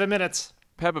Pig. 7 minutes.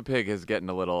 Peppa Pig is getting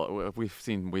a little. We've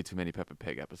seen way too many Peppa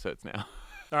Pig episodes now.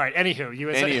 All right. Anywho,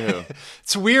 Anywho.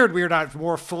 It's weird we're not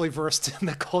more fully versed in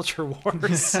the culture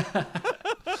wars.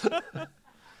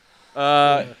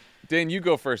 Dan, you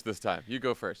go first this time. You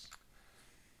go first.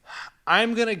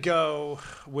 I'm going to go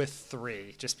with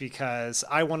 3 just because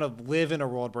I want to live in a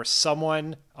world where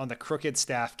someone on the crooked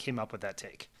staff came up with that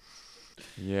take.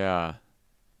 Yeah.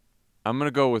 I'm going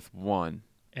to go with 1.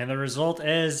 And the result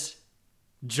is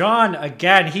John,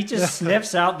 again, he just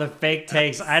sniffs out the fake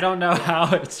takes. I don't know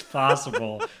how it's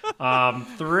possible.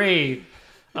 3,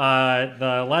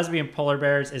 the lesbian polar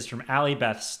bears is from Allie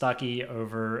Beth Stuckey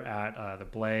over at The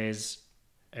Blaze.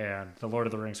 And the Lord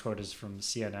of the Rings quote is from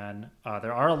CNN.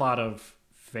 There are a lot of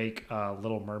fake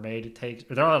Little Mermaid takes.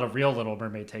 There are a lot of real Little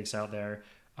Mermaid takes out there.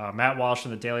 Matt Walsh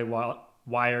from the Daily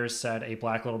Wire said a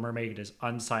black Little Mermaid is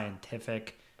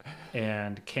unscientific.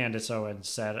 And Candace Owens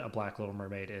said a black Little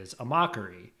Mermaid is a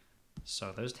mockery.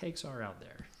 So those takes are out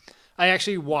there. I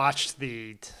actually watched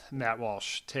the Matt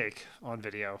Walsh take on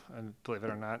video, and believe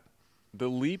it or not. The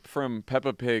leap from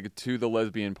Peppa Pig to the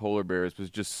lesbian polar bears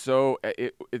was just so.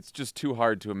 It's just too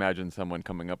hard to imagine someone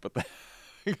coming up with that.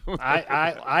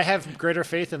 I have greater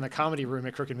faith in the comedy room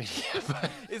at Crooked Media.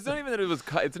 It's not even that it was.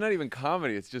 It's not even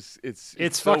comedy. It's just. It's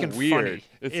so fucking weird. funny.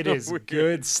 It's It so is weird.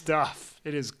 good stuff.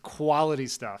 It is quality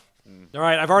stuff. All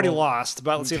right, I've already lost,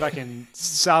 but let's see if I can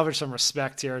salvage some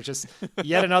respect here. Just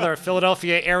yet another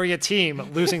Philadelphia area team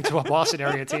losing to a Boston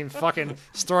area team. Fucking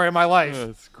story of my life.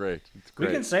 It's great. It's We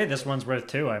great. can say this one's worth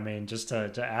 2. I mean, just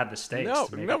to add the stakes. No,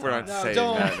 to make no, it we're top. not saying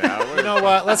don't. that now. You know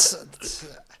what?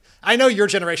 Let's. I know your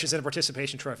generation's in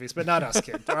participation trophies, but not us,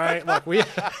 kid. All right, look, we.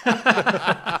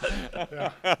 Yeah.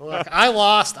 Look, I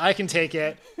lost. I can take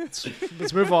it.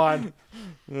 Let's move on.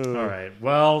 All right.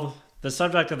 Well, the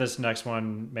subject of this next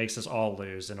one makes us all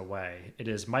lose in a way. It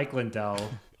is Mike Lindell.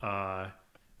 For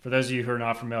those of you who are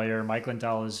not familiar, Mike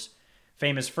Lindell is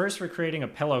famous first for creating a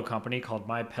pillow company called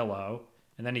My Pillow,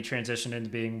 and then he transitioned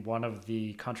into being one of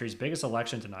the country's biggest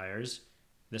election deniers.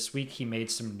 This week he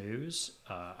made some news.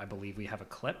 I believe we have a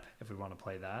clip if we want to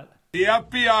play that. The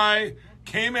FBI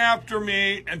came after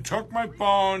me and took my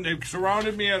phone. They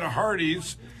surrounded me at a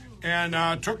Hardee's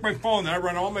and took my phone that I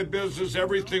run all my business,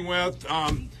 everything with.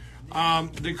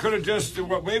 They could have just,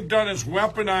 what they've done is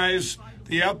weaponize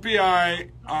the FBI.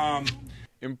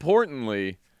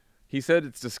 Importantly, he said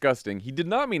it's disgusting. He did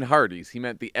not mean Hardee's. He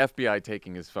meant the FBI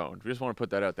taking his phone. We just want to put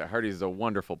that out there. Hardee's is a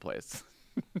wonderful place.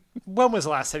 When was the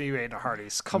last time you ate a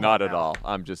Hardee's? Come on. Not at now. all.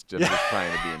 I'm just trying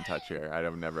to be in touch here. I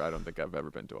don't think I've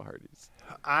ever been to a Hardee's.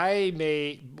 I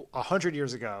made 100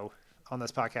 years ago on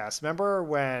this podcast. Remember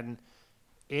when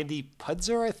Andy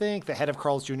Pudzer, I think, the head of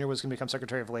Carl's Jr., was going to become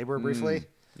Secretary of Labor briefly?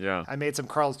 Yeah. I made some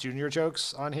Carl's Jr.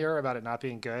 jokes on here about it not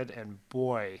being good, and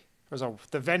boy, there's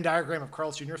the Venn diagram of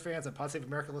Carl's Jr. fans and Pod Save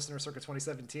America listeners circa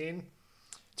 2017.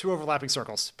 2 overlapping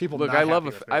circles. People. Look, not I happy love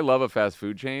with me. a fast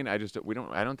food chain. I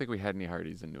don't think we had any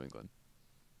Hardee's in New England.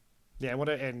 Yeah,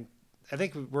 and I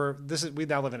think we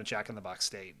now live in a Jack in the Box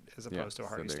state as opposed to a so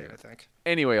Hardee's there you state. go. I think.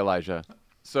 Anyway, Elijah.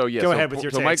 So yeah. Go ahead with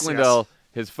your So takes, Mike Lindell,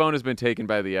 his phone has been taken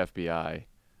by the FBI.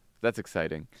 That's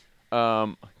exciting.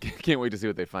 Can't wait to see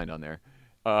what they find on there.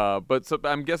 But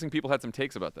I'm guessing people had some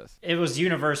takes about this. It was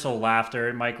universal laughter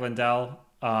at Mike Lindell.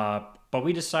 But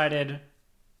we decided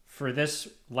for this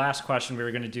last question, we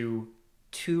were going to do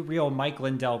 2 real Mike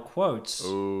Lindell quotes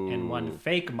and 1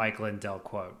 fake Mike Lindell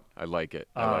quote. I like it.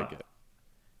 I like it.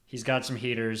 He's got some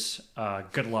heaters.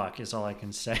 Good luck is all I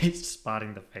can say.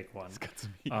 Spotting the fake one. He's got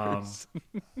some heaters.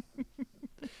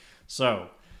 So,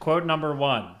 quote number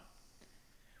 1.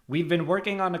 We've been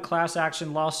working on a class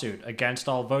action lawsuit against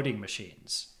all voting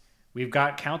machines. We've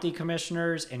got county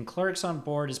commissioners and clerks on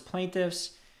board as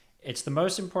plaintiffs. It's the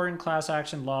most important class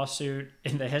action lawsuit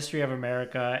in the history of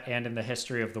America and in the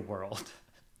history of the world.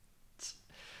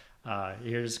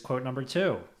 Here's quote number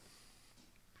 2.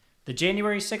 The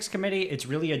January 6th committee, it's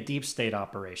really a deep state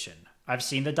operation. I've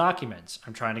seen the documents.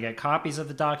 I'm trying to get copies of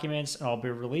the documents, and I'll be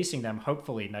releasing them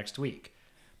hopefully next week.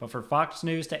 But for Fox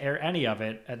News to air any of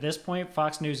it, at this point,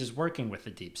 Fox News is working with the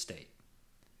deep state.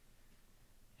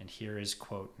 And here is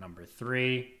quote number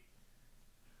 3.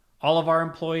 All of our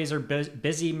employees are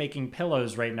busy making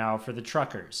pillows right now for the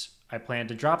truckers. I plan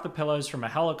to drop the pillows from a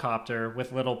helicopter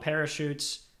with little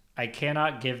parachutes. I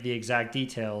cannot give the exact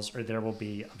details or there will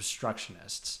be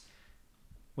obstructionists.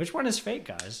 Which one is fake,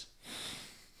 guys?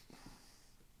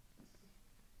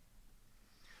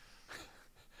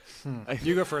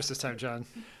 You go first this time, Jon.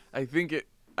 I think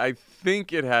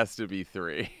it has to be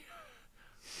 3.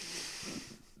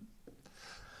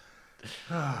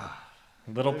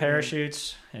 Little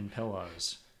parachutes and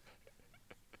pillows.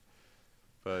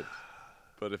 But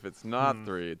if it's not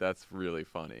 3, that's really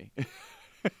funny.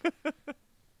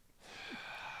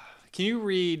 Can you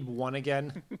read 1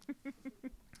 again?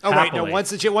 Oh, wait, no,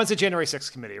 one's the January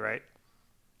 6th committee, right?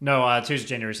 No, 2 is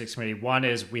January 6th committee. 1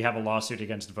 is we have a lawsuit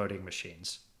against voting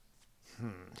machines.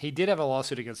 He did have a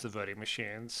lawsuit against the voting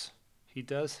machines. He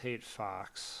does hate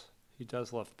Fox. He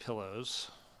does love pillows.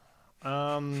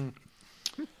 You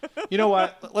know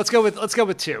what? Let's go with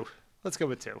 2. Let's go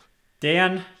with 2.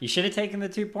 Dan, you should have taken the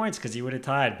 2 points because you would have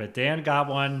tied, but Dan got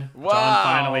one. Wow. Jon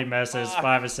finally misses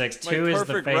 5 of 6. 2 is the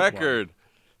perfect fake record.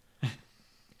 one.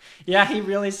 Yeah, he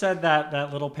really said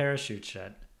that little parachute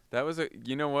shit. That was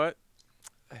you know what?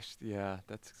 Yeah,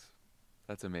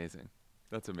 that's amazing.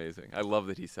 That's amazing. I love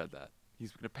that he said that.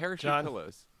 He's going to parachute Jon,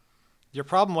 pillows. Your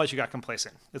problem was you got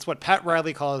complacent. It's what Pat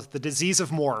Riley calls the disease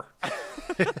of more.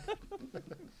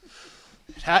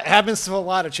 Happens to a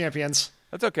lot of champions.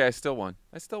 That's okay. I still won.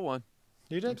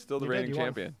 You did? I'm still the You did. reigning You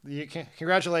won. champion.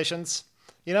 Congratulations.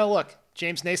 You know, look,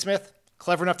 James Naismith,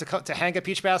 clever enough to hang a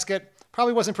peach basket,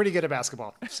 probably wasn't pretty good at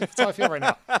basketball. That's how I feel right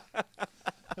now.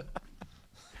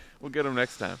 We'll get him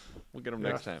next time.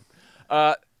 Next time.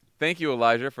 Thank you,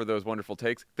 Elijah, for those wonderful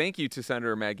takes. Thank you to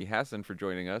Senator Maggie Hassan for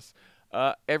joining us.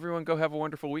 Everyone go have a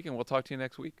wonderful weekend. We'll talk to you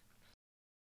next week.